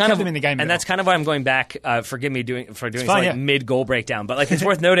 And that's kind of them in the game. And that's kind of why I'm going back. Forgive me doing some mid-goal breakdown, but it's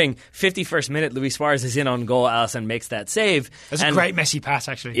worth noting. 51st minute, Luis Suarez is in on goal. Alisson makes that save. That's a great Messi pass,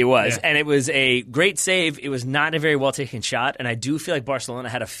 actually. It was, and it was a great save. It was not a very well taken shot, and I do feel like Barcelona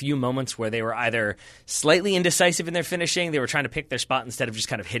had a few moments where they were either slightly indecisive in their finishing. They were trying to pick their spot instead of just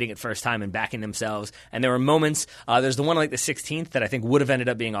kind of hitting it first time and backing themselves. And there were moments, there's the one like the 16th that I think would have ended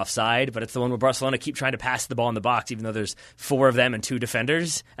up being offside, but it's the one where Barcelona keep trying to pass the ball in the box, even though there's 4 of them and 2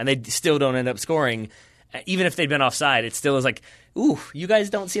 defenders, and they still don't end up scoring. Even if they'd been offside, it still is like, ooh, you guys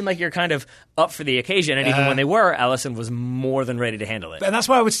don't seem like you're kind of up for the occasion. And even when they were, Alisson was more than ready to handle it. And that's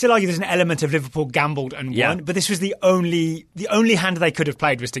why I would still argue there's an element of Liverpool gambled and won. But this was the only hand they could have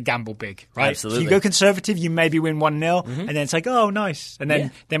played was to gamble big, right? Absolutely. So you go conservative, you maybe win 1-0, and then it's like, oh, nice. And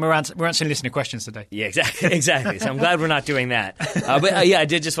then we're answering listener questions today. Yeah, exactly. So I'm glad we're not doing that. But I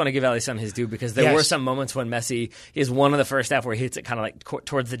did just want to give Alisson his due, because there were some moments when Messi is one of the first half where he hits it kind of like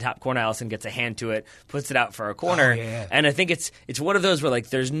towards the top corner. Alisson gets a hand to it, puts it out for a corner. And I think it's one of those where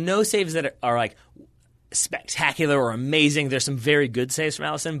there's no saves that are like spectacular or amazing. There's some very good saves from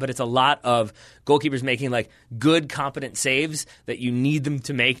Alisson, but it's a lot of goalkeepers making good, competent saves that you need them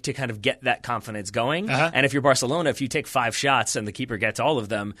to make to kind of get that confidence going. And if you're Barcelona, if you take 5 shots and the keeper gets all of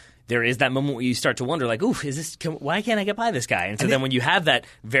them, there is that moment where you start to wonder, why can't I get by this guy? And so then when you have that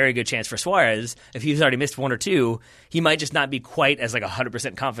very good chance for Suarez, if he's already missed 1 or 2, he might just not be quite as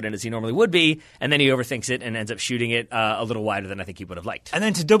 100% confident as he normally would be, and then he overthinks it and ends up shooting it a little wider than I think he would have liked. And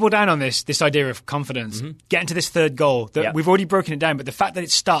then to double down on this idea of confidence, getting to this third goal, we've already broken it down, but the fact that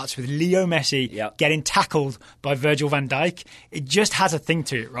it starts with Leo Messi getting tackled by Virgil van Dijk, it just has a thing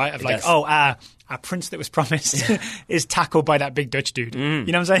to it, right? Of our prince that was promised is tackled by that big Dutch dude. You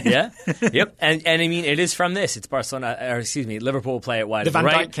know what I'm saying? Yeah. Yep. And I mean, it is from this. It's Liverpool play it wide. The Van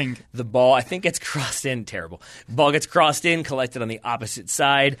right. Dijk King. The ball, I think, gets crossed in. Terrible. Ball gets crossed in, collected on the opposite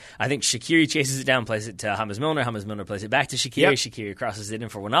side. I think Shaqiri chases it down, plays it to James Milner. James Milner plays it back to Shaqiri. Yep. Shaqiri crosses it in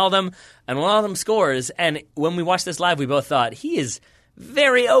for Wijnaldum. And Wijnaldum scores. And when we watched this live, we both thought, he is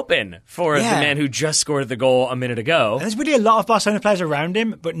very open for the man who just scored the goal a minute ago. And there's really a lot of Barcelona players around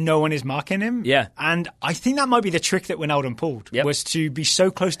him, but no one is marking him. Yeah. And I think that might be the trick that Wijnaldum pulled, was to be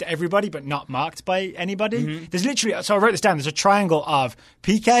so close to everybody but not marked by anybody. There's literally, so I wrote this down, there's a triangle of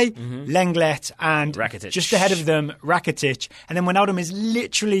Piqué, Lenglet, and Rakitic. Just ahead of them, Rakitic. And then Wijnaldum is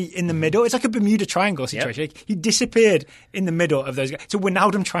literally in the middle. It's like a Bermuda Triangle situation. Like, he disappeared in the middle of those guys. It's a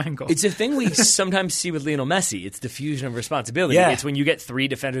Wijnaldum Triangle. It's a thing we sometimes see with Lionel Messi. It's diffusion of responsibility. Yeah. It's when you get 3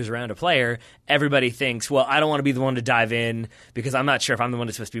 defenders around a player, everybody thinks, well, I don't want to be the one to dive in because I'm not sure if I'm the one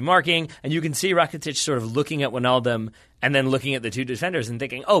that's supposed to be marking. And you can see Rakitic sort of looking at Wijnaldum and then looking at the 2 defenders and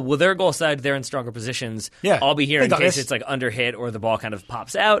thinking, oh, well, they're goal side, they're in stronger positions. Yeah, I'll be here in case this. it's like under hit or the ball kind of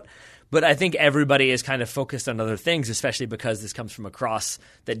pops out. But I think everybody is kind of focused on other things, especially because this comes from a cross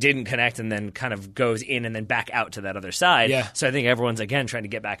that didn't connect and then kind of goes in and then back out to that other side. Yeah. So I think everyone's, again, trying to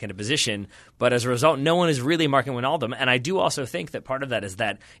get back into position. But as a result, no one is really marking Wijnaldum. And I do also think that part of that is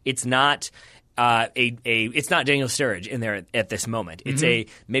that it's not it's not Daniel Sturridge in there at this moment. It's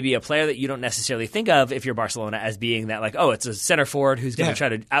maybe a player that you don't necessarily think of if you're Barcelona as being that like, oh, it's a center forward who's going to try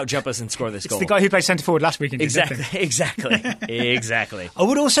to out-jump us and score this goal. It's the guy who played centre forward last week. Exactly. I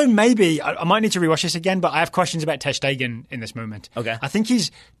would also maybe, I might need to rewatch this again, but I have questions about Ter Stegen in this moment. Okay. I think he's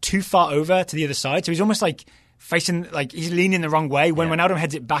too far over to the other side, so he's almost like facing, like he's leaning the wrong way. When Wijnaldum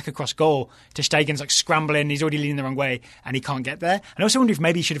heads it back across goal, Ter Stegen's like scrambling, he's already leaning the wrong way, and he can't get there. And I also wonder if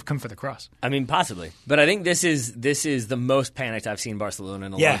maybe he should have come for the cross. I mean, possibly. But I think this is the most panicked I've seen Barcelona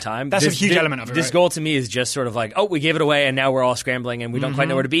in a long time. That's a huge element of it, This goal to me is just sort of like, oh, we gave it away, and now we're all scrambling, and we don't quite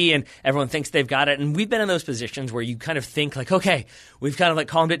know where to be, and everyone thinks they've got it. And we've been in those positions where you kind of think like, okay, we've kind of like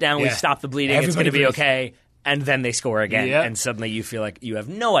calmed it down, we've stopped the bleeding, it's going to be okay. And then they score again, and suddenly you feel like you have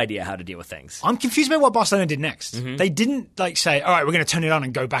no idea how to deal with things. I'm confused about what Barcelona did next. They didn't like say, all right, we're going to turn it on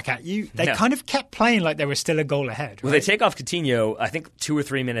and go back at you. They kind of kept playing like they were still a goal ahead. Right? Well, they take off Coutinho, I think 2 or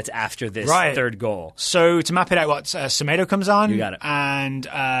 3 minutes after this third goal. So to map it out, Semedo comes on, you got it. And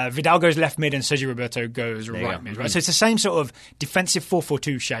Vidal goes left mid and Sergio Roberto goes right mid. Right? So it's the same sort of defensive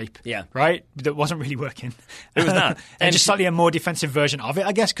 4-4-2 shape, right? That wasn't really working. It was not. And just slightly a more defensive version of it,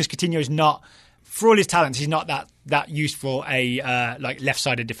 I guess, because Coutinho's not... For all his talents, he's not that useful a like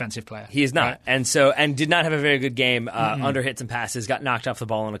left-sided defensive player. He is not, right? and did not have a very good game. Under hits and passes, got knocked off the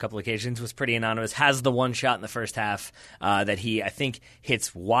ball on a couple occasions. Was pretty anonymous. Has the one shot in the first half that he I think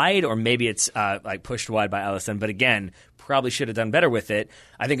hits wide, or maybe it's like pushed wide by Alisson. But again, probably should have done better with it.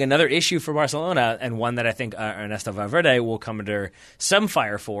 I think another issue for Barcelona, and one that I think Ernesto Valverde will come under some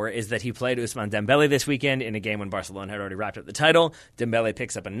fire for, is that he played Ousmane Dembele this weekend in a game when Barcelona had already wrapped up the title. Dembele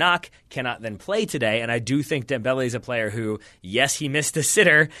picks up a knock, cannot then play today, and I do think Dembele is a player who, yes, he missed a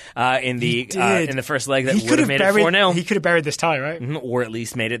sitter in the first leg that would have made it 4-0. He could have buried this tie, right? Or at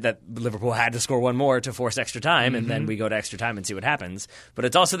least made it that Liverpool had to score one more to force extra time, and then we go to extra time and see what happens. But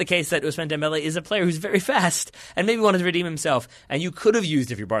it's also the case that Ousmane Dembele is a player who's very fast and maybe wanted to redeem himself, and you could have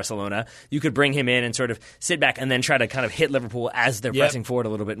used, if you're Barcelona, you could bring him in and sort of sit back and then try to kind of hit Liverpool as they're pressing forward a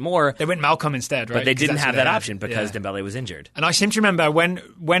little bit more. They went Malcolm instead, right? But they didn't have that option because Dembele was injured. And I seem to remember when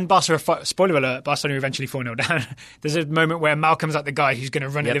Barcelona, spoiler alert, Barcelona eventually 4-0 down, there's a moment where Malcolm's like the guy who's going to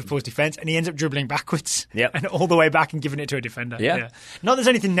run at Liverpool's defence, and he ends up dribbling backwards and all the way back and giving it to a defender. Not that there's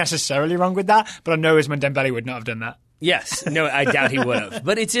anything necessarily wrong with that, but I know Ousmane Dembele would not have done that. Yes. No, I doubt he would have.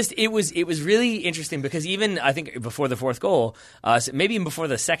 But it's just, it was really interesting because even, I think, before the fourth goal, maybe even before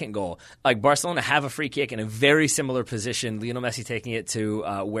the second goal, like Barcelona have a free kick in a very similar position. Lionel Messi taking it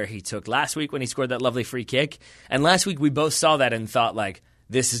to where he took last week when he scored that lovely free kick. And last week we both saw that and thought, like,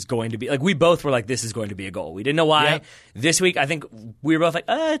 this is going to be, like, we both were like, this is going to be a goal. We didn't know why. Yep. This week, I think we were both like,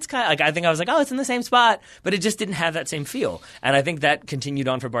 it's kind of, like, I think I was like, it's in the same spot. But it just didn't have that same feel. And I think that continued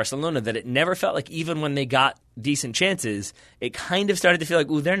on for Barcelona, that it never felt like, even when they got decent chances, it kind of started to feel like,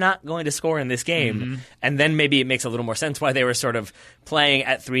 ooh, they're not going to score in this game. And then maybe it makes a little more sense why they were sort of playing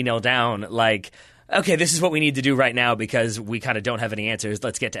at 3-0 down, like, okay, this is what we need to do right now because we kind of don't have any answers.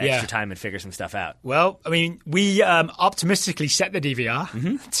 Let's get to extra time and figure some stuff out. Well, I mean, we optimistically set the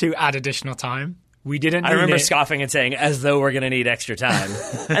DVR to add additional time. We didn't. I remember scoffing and saying, as though we're going to need extra time.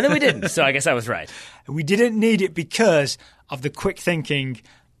 And then we didn't, so I guess I was right. We didn't need it because of the quick thinking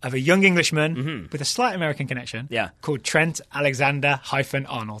of a young Englishman with a slight American connection called Trent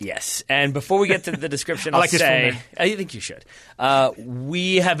Alexander-Arnold. Yes. And before we get to the description, I like I'll say, this I think you should.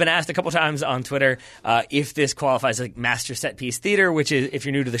 We have been asked a couple times on Twitter if this qualifies as like master set piece theater, which is, if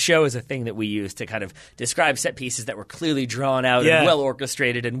you're new to the show, is a thing that we use to kind of describe set pieces that were clearly drawn out and well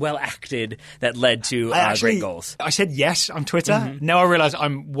orchestrated and well acted that led to great goals. I said yes on Twitter. Now I realize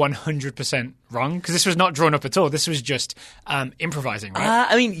I'm 100% wrong because this was not drawn up at all. This was just improvising, right?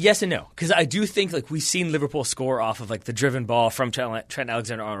 I mean, mean, yes and no, because I do think like we've seen Liverpool score off of like the driven ball from Trent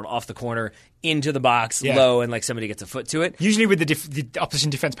Alexander-Arnold off the corner into the box low, and like somebody gets a foot to it. Usually with the opposition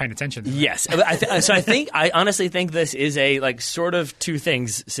defense paying attention. Yes, so I honestly think this is a like sort of two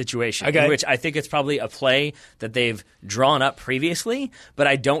things situation, in which I think it's probably a play that they've drawn up previously, but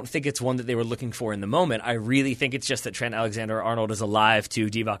I don't think it's one that they were looking for in the moment. I really think it's just that Trent Alexander-Arnold is alive to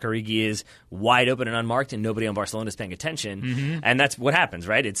Divock Origi is wide open and unmarked, and nobody on Barcelona is paying attention, and that's what happens,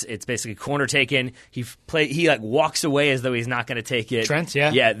 right? It's basically corner taken. He like walks away as though he's not going to take it. Trent,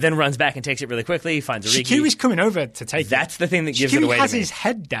 then runs back and takes it really quickly, finds Origi. Shaqiri's coming over to take That's it. the thing that gives it away has to me. his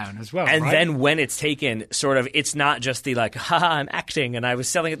head down as well, and right? then when it's taken, sort of, it's not just the like, haha, I'm acting and I was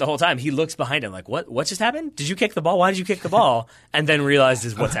selling it the whole time. He looks behind him like, what just happened? Did you kick the ball? Why did you kick the ball? And then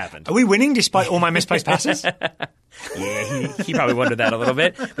realizes what's happened. Are we winning despite all my misplaced passes? Yeah, he probably wondered that a little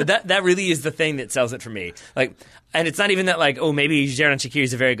bit. But that really is the thing that sells it for me. Like, and it's not even that like, oh, maybe Xherdan Shaqiri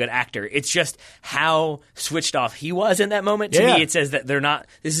is a very good actor. It's just how switched off he was in that moment. To me, it says that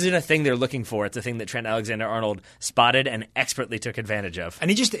this isn't a thing they're looking for. It's a thing that Trent Alexander-Arnold spotted and expertly took advantage of.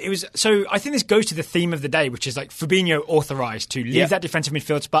 And so I think this goes to the theme of the day, which is like Fabinho authorised to leave that defensive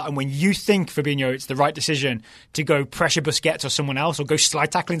midfield spot. And when you think, Fabinho, it's the right decision to go pressure Busquets or someone else or go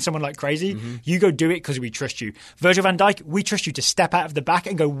slide tackling someone like crazy, you go do it because we trust you. Virgil van Dijk, we trust you to step out of the back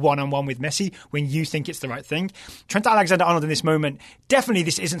and go one-on-one with Messi when you think it's the right thing. Trent Alexander-Arnold in this moment, definitely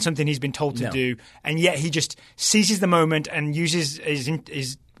this isn't something he's been told to do, and yet he just seizes the moment and uses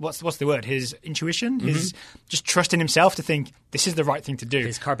his what's the word? His intuition, his just trust in himself to think this is the right thing to do.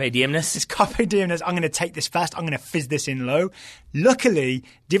 His carpe diemness. His carpe diemness. I'm going to take this fast. I'm going to fizz this in low. Luckily,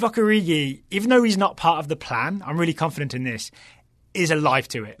 Divock Origi, even though he's not part of the plan, I'm really confident in this, is alive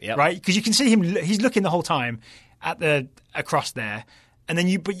to it, right? Because you can see him. He's looking the whole time across there. And then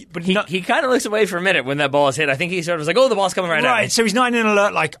he kind of looks away for a minute when that ball is hit. I think he sort of was like, oh, the ball's coming right at me. So he's not in an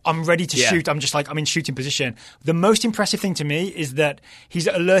alert like, I'm ready to shoot. I'm just like, I'm in shooting position. The most impressive thing to me is that he's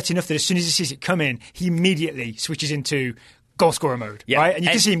alert enough that as soon as he sees it come in, he immediately switches into goal scorer mode, right? And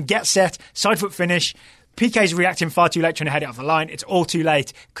you can see him get set, side foot finish. PK's reacting far too late, trying to head it off the line. It's all too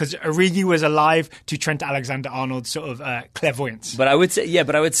late because Origi was alive to Trent Alexander-Arnold's sort of clairvoyance. But I would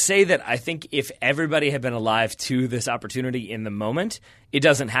say that I think if everybody had been alive to this opportunity in the moment, it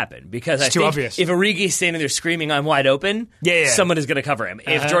doesn't happen because it's too obvious. If Origi's standing there screaming, "I'm wide open," someone is going to cover him.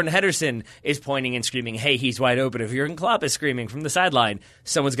 If Jordan Henderson is pointing and screaming, "Hey, he's wide open," if Jurgen Klopp is screaming from the sideline,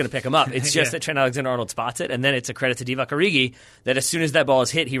 someone's going to pick him up. It's just that Trent Alexander-Arnold spots it, and then it's a credit to Divock Origi that as soon as that ball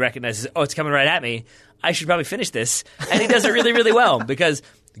is hit, he recognizes, "Oh, it's coming right at me. I should probably finish this," and he does it really, really well because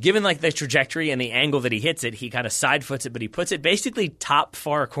given like the trajectory and the angle that he hits it, he kind of side foots it, but he puts it basically top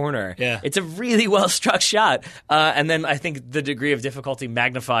far corner. It's a really well struck shot, and then I think the degree of difficulty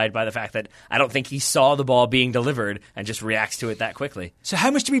magnified by the fact that I don't think he saw the ball being delivered and just reacts to it that quickly. So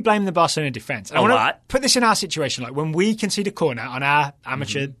how much do we blame the Barcelona defense? A lot. Put this in our situation, like when we concede a corner on our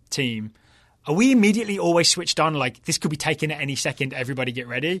amateur team, are we immediately always switched on? Like this could be taken at any second. Everybody get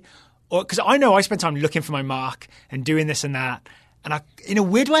ready. Or because I know I spend time looking for my mark and doing this and that, and in a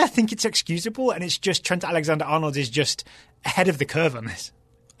weird way I think it's excusable, and it's just Trent Alexander-Arnold is just ahead of the curve on this.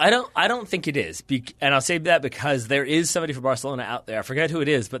 I don't think it is, and I'll say that because there is somebody for Barcelona out there. I forget who it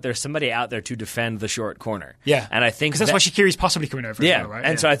is, but there's somebody out there to defend the short corner. And I think because that's why Shaqiri's possibly coming over. Yeah, as well, right?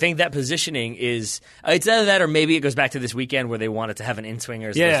 And so I think that positioning is it's either that or maybe it goes back to this weekend where they wanted to have an in-swinger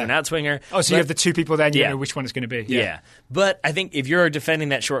as opposed to an out-swinger. Oh, so you have the two people there, and you know which one it's going to be. Yeah, but I think if you're defending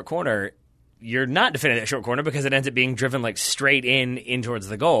that short corner, you're not defending that short corner because it ends up being driven like straight in towards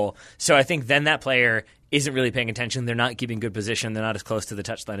the goal. So I think then that player isn't really paying attention. They're not keeping good position. They're not as close to the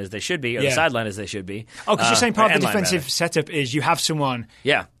touchline as they should be, or the sideline as they should be. Oh, because you're saying part of the defensive setup is you have someone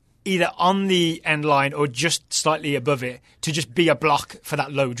either on the end line or just slightly above it to just be a block for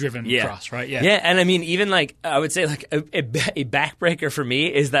that low-driven cross, right? Yeah, and I mean, even like I would say like a backbreaker for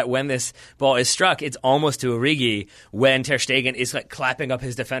me is that when this ball is struck, it's almost to Origi when Ter Stegen is like clapping up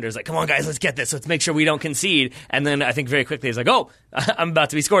his defenders, like, come on, guys, let's get this. Let's make sure we don't concede. And then I think very quickly he's like, oh, I'm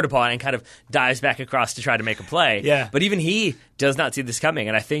about to be scored upon, and kind of dives back across to try to make a play. Yeah. But even he does not see this coming.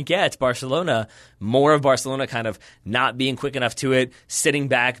 And I think, it's Barcelona, more of Barcelona kind of not being quick enough to it, sitting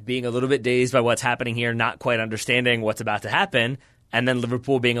back, being a little bit dazed by what's happening here, not quite understanding what's about to happen, and then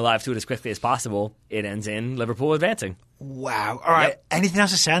Liverpool being alive to it as quickly as possible. It ends in Liverpool advancing. Wow. All right. Yep. Anything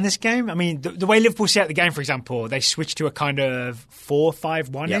else to say on this game? I mean, the way Liverpool set the game, for example, they switched to a kind of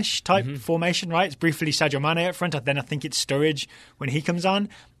 4-5-1-ish type formation, right? It's briefly Sadio Mane up front, then I think it's Sturridge when he comes on.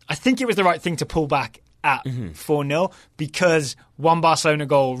 I think it was the right thing to pull back at 4-0 because one Barcelona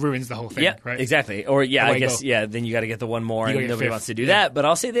goal ruins the whole thing. Yeah, right? Exactly. Or Away I guess goal. then you got to get the one more, You and gotta get nobody fifth. wants to do Yeah. that. But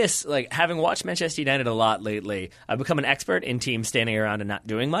I'll say this: like having watched Manchester United a lot lately, I've become an expert in teams standing around and not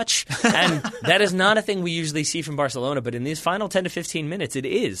doing much, and that is not a thing we usually see from Barcelona. But in these final 10 to 15 minutes, it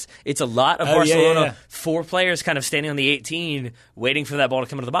is. It's a lot of Barcelona. Yeah. 4 players kind of standing on the 18, waiting for that ball to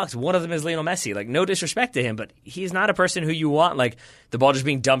come into the box. One of them is Lionel Messi. Like no disrespect to him, but he's not a person who you want like the ball just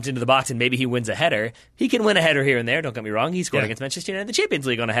being dumped into the box and maybe he wins a header. He can win a header here and there. Don't get me wrong. He scored against Manchester United in the Champions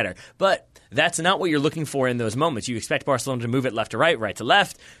League on a header. But that's not what you're looking for in those moments. You expect Barcelona to move it left to right, right to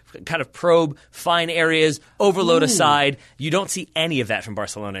left, kind of probe, find areas, overload a side. You don't see any of that from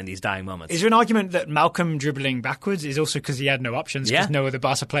Barcelona in these dying moments. Is there an argument that Malcolm dribbling backwards is also because he had no options because no other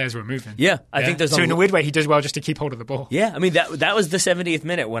Barca players were moving? Yeah, I think there's so in a weird way he does well just to keep hold of the ball. Yeah, I mean that was the 70th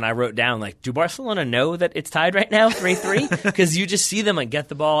minute when I wrote down like, do Barcelona know that it's tied right now, 3-3? Because you just see them like get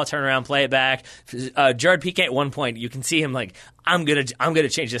the ball, turn around, play it back. Gerard Piqué at one point, you can see him like, I'm gonna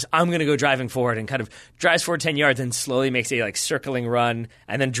change this. I'm gonna go driving forward and kind of drives forward 10 yards and slowly makes a like circling run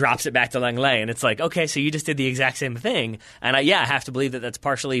and then drops it back to Lenglet. And it's like, okay, so you just did the exact same thing. And I have to believe that that's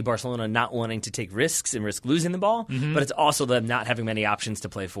partially Barcelona not wanting to take risks and risk losing the ball, but it's also them not having many options to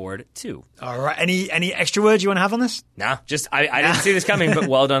play forward too. All right. Any extra words you want to have on this? Nah, just I didn't see this coming, but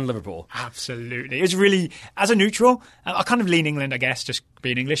well done, Liverpool. Absolutely. It was really, as a neutral, I kind of lean England, I guess, just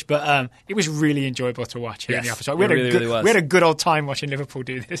being English, but it was really enjoyable to watch here in the Yes, office. We really was. We had a good old time watching Liverpool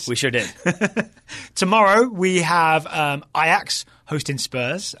do this. We sure did. Tomorrow we have Ajax hosting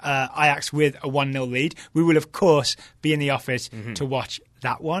Spurs. Ajax with a 1-0 lead. We will, of course, be in the office to watch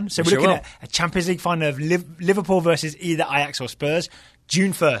that one. So we're looking at a Champions League final of Liverpool versus either Ajax or Spurs.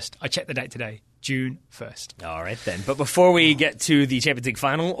 June 1st. I checked the date today. June 1st. All right, then. But before we get to the Champions League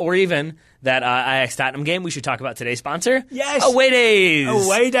final or even that Ajax Tottenham game, we should talk about today's sponsor. Yes. Away Days.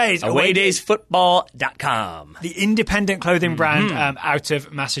 Away Days. AwayDaysFootball.com. The independent clothing brand out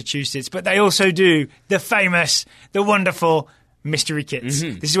of Massachusetts. But they also do the famous, the wonderful mystery kits.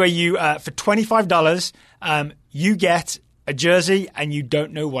 This is where you, for $25, you get a jersey and you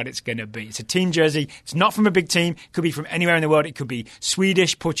don't know what it's going to be. It's a team jersey. It's not from a big team. It could be from anywhere in the world. It could be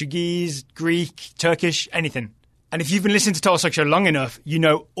Swedish, Portuguese, Greek, Turkish, anything. And if you've been listening to Total Soccer Show long enough, you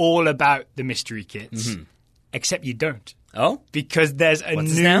know all about the mystery kits. Except you don't. Oh? Because there's a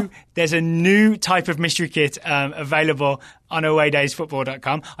new type of mystery kit available on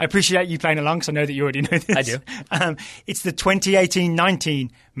awaydaysfootball.com. I appreciate you playing along because I know that you already know this. I do. It's the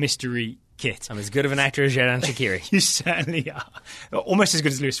 2018-19 mystery kit. I'm as good of an actor as Xherdan Shaqiri. You certainly are. Almost as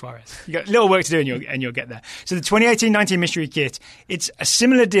good as Luis Suarez. You got a little work to do and you'll get there. So the 2018-19 mystery kit, it's a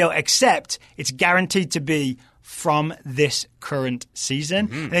similar deal except it's guaranteed to be from this current season.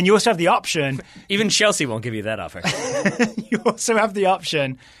 And then you also have the option... Even Chelsea won't give you that offer. You also have the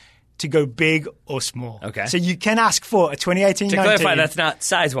option to go big or small. Okay. So you can ask for a 2018-19... To clarify, that's not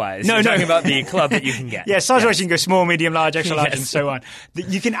size-wise. No, You're no. talking about the club that you can get. Yeah, size-wise you can go small, medium, large, extra large, and so on.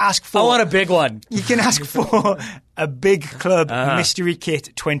 You can ask for... I want a big one. You can ask for a big club mystery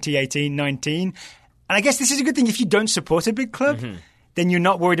kit 2018-19. And I guess this is a good thing if you don't support a big club, then you're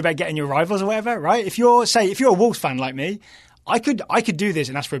not worried about getting your rivals or whatever, right? If you're a Wolves fan like me, I could do this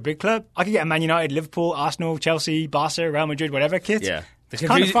and ask for a big club. I could get a Man United, Liverpool, Arsenal, Chelsea, Barca, Real Madrid, whatever kit. Yeah.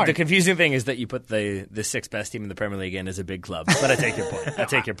 The confusing thing is that you put the sixth best team in the Premier League in as a big club. But I take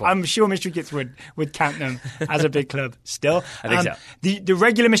your point. I'm sure mystery kits would count them as a big club still. I think so. The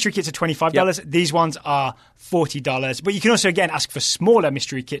regular mystery kits are $25. Yep. These ones are $40. But you can also, again, ask for smaller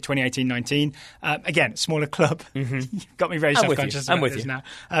mystery kit 2018-19. Again, smaller club. You've got me very self-conscious about this now.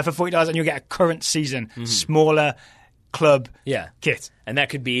 For $40, and you'll get a current season smaller club kit. And that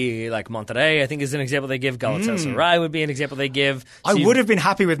could be like Monterrey, I think, is an example they give. Galatasaray would be an example they give. So I would have been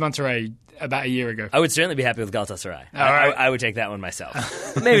happy with Monterrey about a year ago. I would certainly be happy with Galatasaray. I would take that one myself.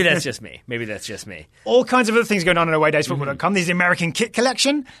 But maybe that's just me. All kinds of other things going on at awaydaysfootball.com. There's the American kit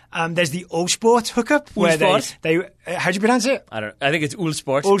collection. There's the Allsport hookup. Where they how do you pronounce it? I don't know. I think it's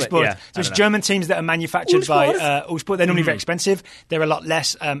Allsport. Allsport. Yeah, so it's German teams that are manufactured by Allsport. They're normally very expensive. They're a lot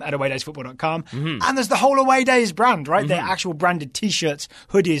less at awaydaysfootball.com. And there's the whole Away Days brand, right? They're actual branded T-shirts,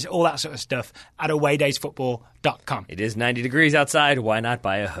 hoodies, all that sort of stuff at awaydaysfootball.com. It is 90 degrees outside. Why not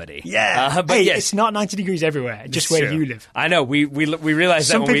buy a hoodie? Yeah. But yes. It's not 90 degrees everywhere, just where you live. I know. We realized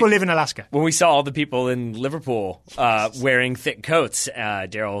that some people live in Alaska. When we saw all the people in Liverpool wearing thick coats,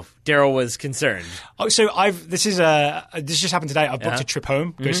 Daryl was concerned. Oh, so this just happened today. I booked a trip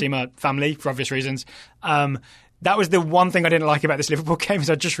home, go see my family for obvious reasons. That was the one thing I didn't like about this Liverpool game is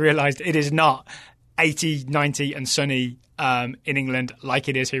I just realised it is not 80, 90 and sunny in England like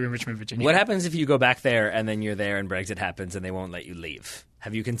it is here in Richmond, Virginia. What happens if you go back there and then you're there and Brexit happens and they won't let you leave?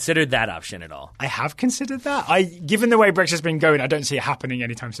 Have you considered that option at all? I have considered that. Given the way Brexit's been going, I don't see it happening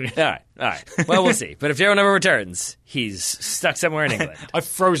anytime soon. All right. Well, we'll see. But if Daryl never returns, he's stuck somewhere in England. I've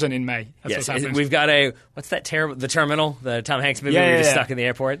frozen in May. That's what's happening. We've got what's that terrible, the Terminal, the Tom Hanks movie where you're just stuck in the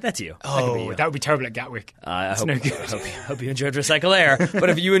airport? That's you. That would be terrible at Gatwick. I hope you enjoyed Recycle Air. But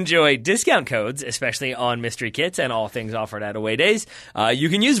if you enjoy discount codes, especially on mystery kits and all things offered at Away Days, you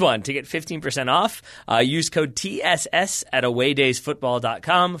can use one to get 15% off. Use code TSS at awaydaysfootball.com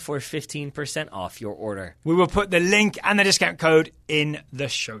for 15% off your order. We will put the link and the discount code in the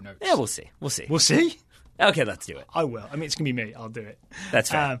show notes. Yeah, we'll see. We'll see? Okay, let's do it. I will. I mean, it's going to be me. I'll do it.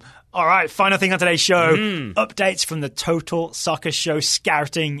 That's right. All right, final thing on today's show. Updates from the Total Soccer Show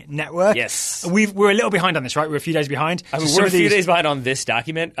Scouting Network. Yes. We're a little behind on this, right? We're a few days behind. We're a few days behind on this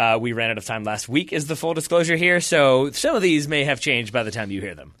document. We ran out of time last week is the full disclosure here, so some of these may have changed by the time you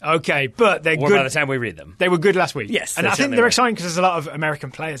hear them. Okay, but they're good. Or by the time we read them. They were good last week. Yes. And I think they're exciting because there's a lot of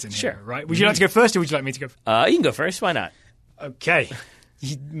American players in here, right? Would you like to go first or would you like me to go first? You can go first. Why not? Okay.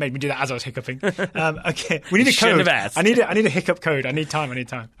 You made me do that as I was hiccuping. Okay, we need a code. Shouldn't have asked. I need a hiccup code. I need time.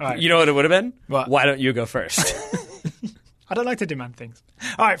 All right. You know what it would have been? What? Why don't you go first? I don't like to demand things.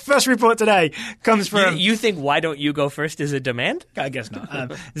 All right, first report today comes from... You think why don't you go first is a demand? I guess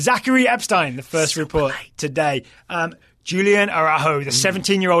not. Zachary Epstein, the first report today. Julian Araujo, the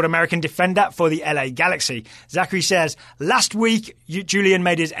 17-year-old American defender for the LA Galaxy. Zachary says, last week, Julian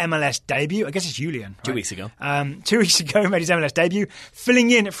made his MLS debut. I guess it's Julian. Right? 2 weeks ago. 2 weeks ago, made his MLS debut,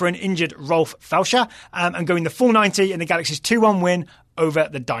 filling in for an injured Rolf Felscher and going the full 90 in the Galaxy's 2-1 win over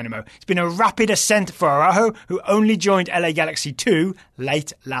the Dynamo. It's been a rapid ascent for Araujo, who only joined LA Galaxy 2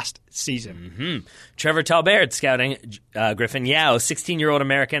 late last season. Trevor Talbert scouting Griffin Yao, 16-year-old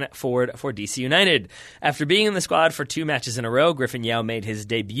American forward for DC United. After being in the squad for 2 matches in a row, Griffin Yao made his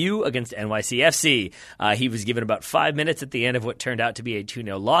debut against NYCFC. He was given about 5 minutes at the end of what turned out to be a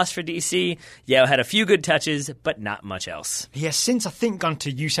 2-0 loss for DC. Yao had a few good touches, but not much else. He has since, I think, gone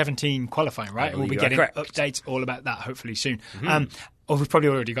to U17 qualifying, right? We'll be getting updates all about that hopefully soon. Or we've probably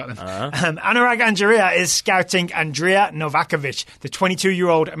already got them. Anurag Anjaria is scouting Andrea Novakovic, the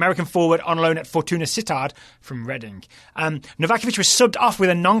 22-year-old American forward on loan at Fortuna Sittard from Reading. Novakovic was subbed off with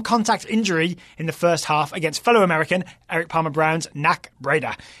a non-contact injury in the first half against fellow American Eric Palmer Brown's NAC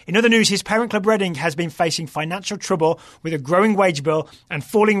Breda. In other news, his parent club Reading has been facing financial trouble with a growing wage bill and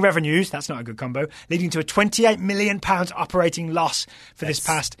falling revenues. That's not a good combo, leading to a £28 million operating loss for this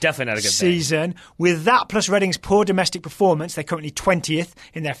past definitely not a good season. With that plus Reading's poor domestic performance, they're currently 20th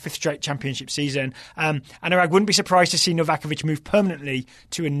in their 5th straight championship season. Anurag wouldn't be surprised to see Novakovic move permanently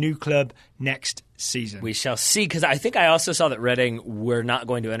to a new club next season. We shall see, because I think I also saw that Reading were not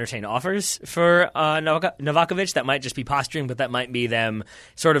going to entertain offers for Novakovic. That might just be posturing, but that might be them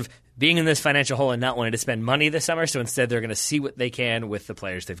sort of being in this financial hole and not wanting to spend money this summer, so instead they're going to see what they can with the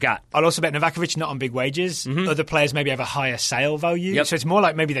players they've got. I'll also bet Novakovic not on big wages. Other players maybe have a higher sale value, so it's more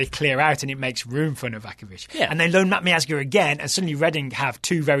like maybe they clear out and it makes room for Novakovic. And they loan Matt Miazga again, and suddenly Reading have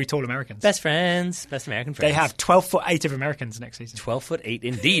 2 very tall Americans. Best American friends. They have 12'8" of Americans next season. 12'8"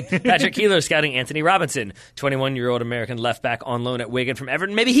 indeed. Patrick Keeler scouting Anthony Robinson, 21-year-old American left back on loan at Wigan from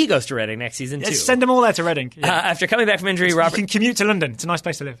Everton. Maybe he goes to Reading next season too. Let's send them all there to Reading. After coming back from injury, you can commute to London. It's a nice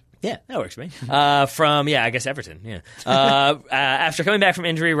place to live. Yeah, that works for me. I guess Everton, after coming back from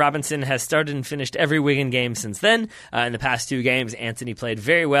injury, Robinson has started and finished every Wigan game since then. In the past 2 games, Anthony played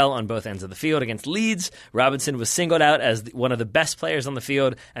very well on both ends of the field. Against Leeds, Robinson was singled out as one of the best players on the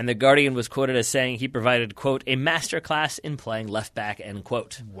field, and The Guardian was quoted as saying he provided, quote, a masterclass in playing left back, end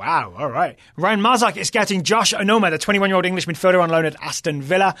quote. Wow, all right. Ryan Marzak is scouting Josh Onoma, the 21-year-old English midfielder on loan at Aston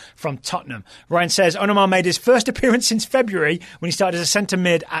Villa from Tottenham. Ryan says Onoma made his first appearance since February when he started as a centre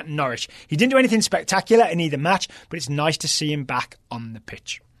mid at Norwich. He didn't do anything spectacular in either match, but it's nice to see him back on the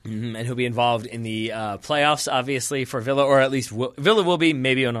pitch. And he'll be involved in the playoffs, obviously, for Villa, or at least Villa will be.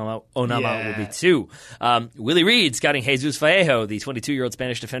 Maybe Onama will be too. Willie Reed scouting Jesus Vallejo, the 22-year-old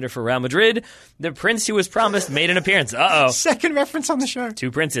Spanish defender for Real Madrid. The prince who was promised made an appearance. Second reference on the show.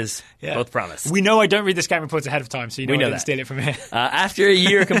 2 princes, both promised. We know I don't read the scouting reports ahead of time, so you know I didn't steal it from here. After a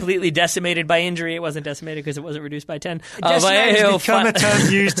year completely decimated by injury, it wasn't decimated because it wasn't reduced by 10. Vallejo has become a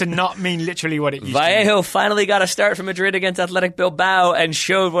term used to not mean literally what it used to mean. Vallejo finally got a start for Madrid against Athletic Bilbao and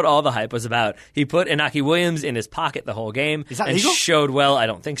showed showed what all the hype was about. He put Inaki Williams in his pocket the whole game. Is that and legal? Showed well. I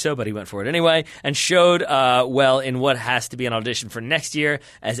don't think so, but he went for it anyway. And showed well in what has to be an audition for next year,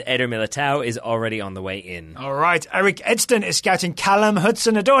 as Eder Militao is already on the way in. All right, Eric Edston is scouting Callum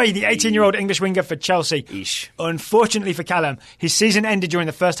Hudson-Odoi, the 18-year-old English winger for Chelsea. Eesh. Unfortunately for Callum, his season ended during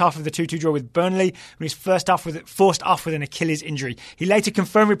the first half of the 2-2 draw with Burnley, when he was forced off with an Achilles injury. He later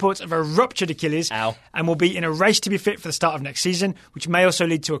confirmed reports of a ruptured Achilles and will be in a race to be fit for the start of next season, which may also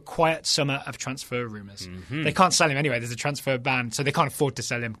lead to a quiet summer of transfer rumours. Mm-hmm. They can't sell him anyway. There's a transfer ban, so they can't afford to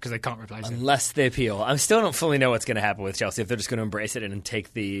sell him because they can't replace him. Unless they appeal. I still don't fully know what's going to happen with Chelsea, if they're just going to embrace it and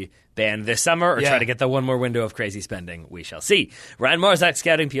take the ban this summer or try to get the one more window of crazy spending. We shall see. Ryan Marzak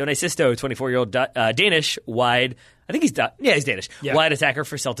scouting Pione Sisto, 24-year-old Danish wide. I think he's Danish. Yeah. Wide attacker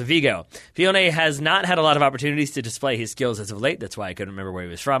for Celta Vigo. Pione has not had a lot of opportunities to display his skills as of late. That's why I couldn't remember where he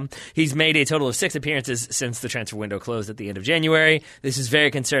was from. He's made a total of 6 appearances since the transfer window closed at the end of January. This is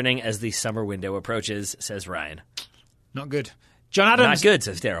very concerning as the summer window approaches, says Ryan. Not good. John Adams. Not good,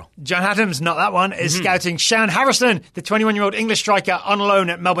 says Daryl. John Adams, not that one, is scouting Sean Harrison, the 21-year-old English striker on loan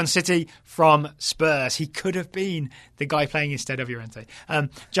at Melbourne City from Spurs. He could have been the guy playing instead of Llorente.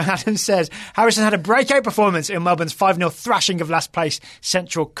 John Adams says Harrison had a breakout performance in Melbourne's 5-0 thrashing of last place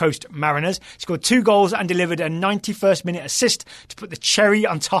Central Coast Mariners. He scored 2 goals and delivered a 91st minute assist to put the cherry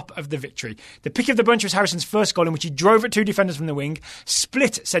on top of the victory. The pick of the bunch was Harrison's first goal, in which he drove at 2 defenders from the wing,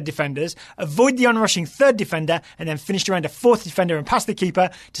 split said defenders, avoided the onrushing 3rd defender, and then finished around a 4th defender and passed the keeper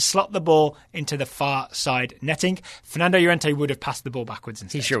to slot the ball into the far side netting. Fernando Llorente would have passed the ball backwards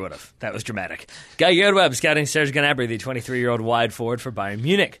instead. He sure would have. That was dramatic. Guy Gerweb scouting Serge Gnabry, the 23-year-old wide forward for Bayern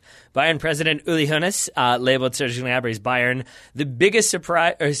Munich. Bayern president Uli Hoeneß labeled Serge Gnabry's Bayern the biggest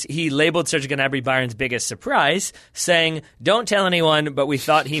surprise. Or he labeled Serge Gnabry Bayern's biggest surprise, saying, "Don't tell anyone, but we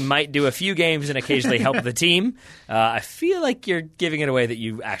thought he might do a few games and occasionally help the team." I feel like you're giving it away that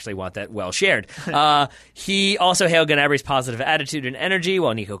you actually want that well shared. He also hailed Gnabry's positive attitude and energy,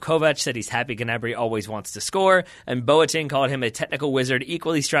 while Niko Kovac said he's happy Gnabry always wants to score, and Boateng called him a technical wizard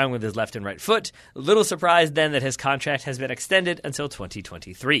equally strong with his left and right foot. Little surprised then that his contract has been extended until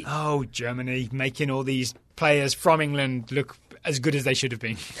 2023. Oh, Germany, making all these players from England look as good as they should have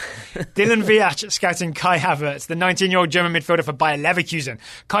been. Dylan Viach scouting Kai Havertz, the 19-year-old German midfielder for Bayer Leverkusen.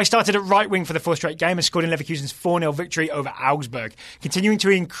 Kai started at right wing for the 4th straight game and scored in Leverkusen's 4-0 victory over Augsburg, continuing to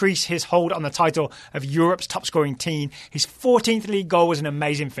increase his hold on the title of Europe's top-scoring team. His 14th league goal was an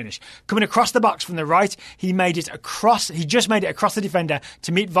amazing finish. Coming across the box from the right, he just made it across the defender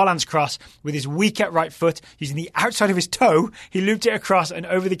to meet Volland's cross with his weaker right foot. Using the outside of his toe, he looped it across and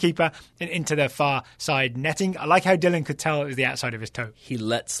over the keeper and into the far side netting. I like how Dylan could tell it was the outside of his toe. He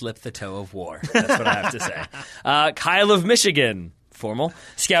let slip the toe of war. That's what I have to say. Kyle of Michigan, formal,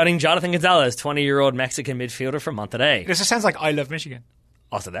 scouting Jonathan Gonzalez, 20-year-old Mexican midfielder from Monterrey. This sounds like I Love Michigan.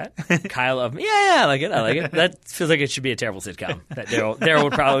 Also that. Kyle of... Yeah, I like it. That feels like it should be a terrible sitcom that Daryl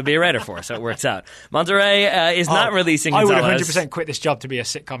would probably be a writer for, so it works out. Monterrey is not releasing Gonzalez. I would have 100% quit this job to be a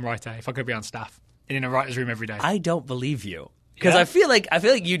sitcom writer if I could be on staff and in a writer's room every day. I don't believe you. Because I feel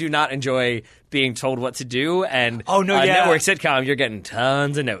like you do not enjoy being told what to do, and network sitcom, you're getting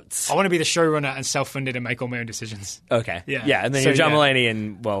tons of notes. I want to be the showrunner and self-funded and make all my own decisions. Okay. Yeah, and then you're John Mulaney,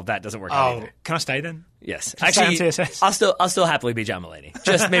 and, well, that doesn't work out either. Can I stay then? Yes. Actually, I'll still happily be John Mulaney.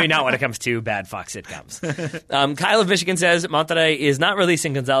 Just maybe not when it comes to bad Fox sitcoms. Kyle of Michigan says Monterrey is not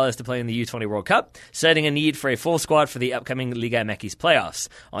releasing Gonzalez to play in the U20 World Cup, citing a need for a full squad for the upcoming Liga MX playoffs.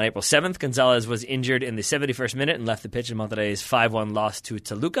 On April 7th, Gonzalez was injured in the 71st minute and left the pitch in Monterrey's 5-1 loss to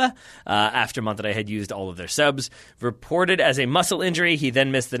Toluca after Monterrey had used all of their subs. Reported as a muscle injury, he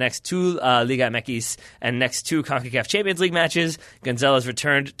then missed the next 2 Liga MX and next 2 CONCACAF Champions League matches. Gonzalez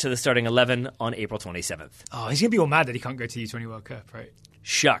returned to the starting 11 on April 27th. Oh, he's going to be all mad that he can't go to the U20 World Cup, right?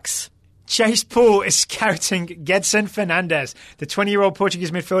 Shucks. Chase Poole is scouting Gedson Fernandes, the 20-year-old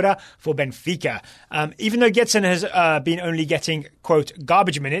Portuguese midfielder for Benfica. Even though Gedson has been only getting, quote,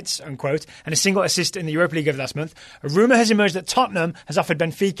 garbage minutes, unquote, and a single assist in the Europa League over last month, a rumour has emerged that Tottenham has offered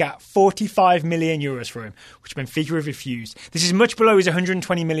Benfica €45 million for him, which Benfica have refused. This is much below his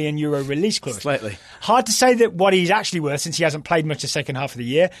 €120 million release clause. Slightly. Hard to say that what he's actually worth since he hasn't played much the second half of the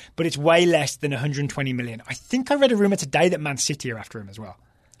year, but it's way less than €120 million. I think I read a rumour today that Man City are after him as well.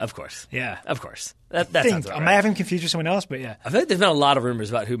 Of course. Yeah. Of course. That I sounds think I right. may have him confused with someone else, but yeah. I feel like there's been a lot of rumors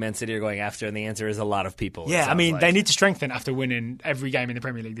about who Man City are going after, and the answer is a lot of people. Yeah, I mean, they need to strengthen after winning every game in the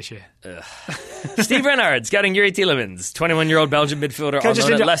Premier League this year. Steve Renard scouting Yuri Tielemans, 21-year-old Belgian midfielder on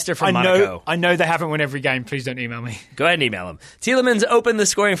loan at Leicester from Monaco. I know they haven't won every game. Please don't email me. Go ahead and email him. Tielemans opened the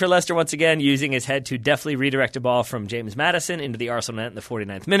scoring for Leicester once again, using his head to deftly redirect a ball from James Maddison into the Arsenal net in the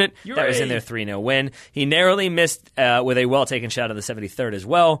 49th minute. That was in their 3-0 win. He narrowly missed with a well-taken shot in the 73rd as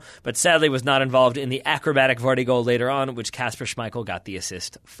well, but sadly was not involved in the acrobatic Vardy goal later on, which Kasper Schmeichel got the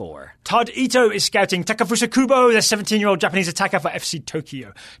assist for. Todd Ito is scouting Takafusa Kubo, the 17-year-old Japanese attacker for FC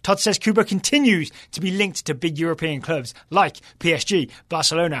Tokyo. Todd says Kubo continues to be linked to big European clubs like PSG,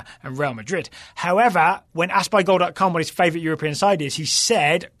 Barcelona and Real Madrid. However, when asked by Goal.com what his favourite European side is, he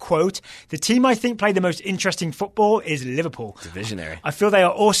said, quote, "The team I think play the most interesting football is Liverpool. It's a visionary. I feel they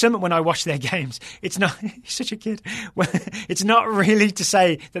are awesome when I watch their games. It's not," he's such a kid. "It's not really to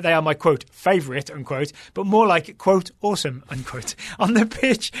say that they are my, quote, favourite, unquote, but more like, quote, awesome, unquote. On the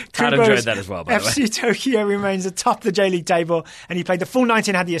pitch, Todd enjoyed that as well, by the way. FC Tokyo remains atop the J-League table, and he played the full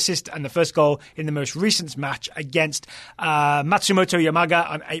 90 and had the assist and the first goal in the most recent match against Matsumoto Yamaga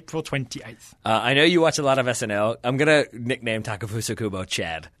on April 28th. I know you watch a lot of SNL. I'm going to nickname Takafusa Kubo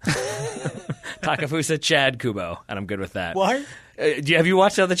Chad. Takafusa Chad Kubo, and I'm good with that. Why? Have you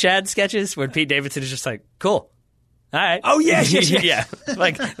watched all the Chad sketches where Pete Davidson is just like, cool. All right. Oh, yes. Yeah.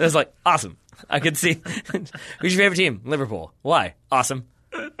 Like, it was like, awesome. I could see. Who's your favorite team? Liverpool. Why? Awesome.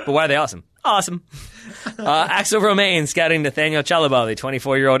 But why are they awesome? Awesome. Axel Romain scouting Nathaniel Chalobah, the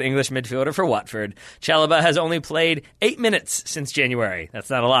 24-year-old English midfielder for Watford. Chalobah has only played 8 minutes since January. That's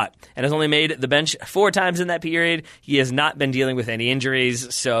not a lot. And has only made the bench 4 times in that period. He has not been dealing with any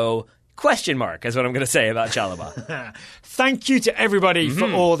injuries, so question mark is what I'm going to say about Chalobah. Thank you to everybody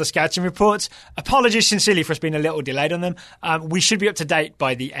for all the scouting reports. Apologies sincerely for us being a little delayed on them. We should be up to date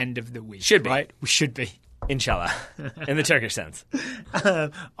by the end of the week. Should be. Right? We should be. Inshallah, in the Turkish sense.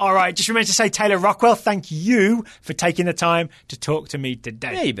 All right, just remains to say, Taylor Rockwell, thank you for taking the time to talk to me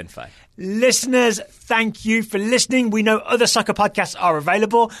today. Yeah, you've been fine. Listeners, thank you for listening. We know other soccer podcasts are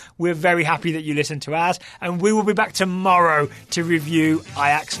available. We're very happy that you listen to ours, and we will be back tomorrow to review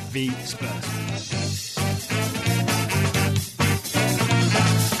Ajax v Spurs.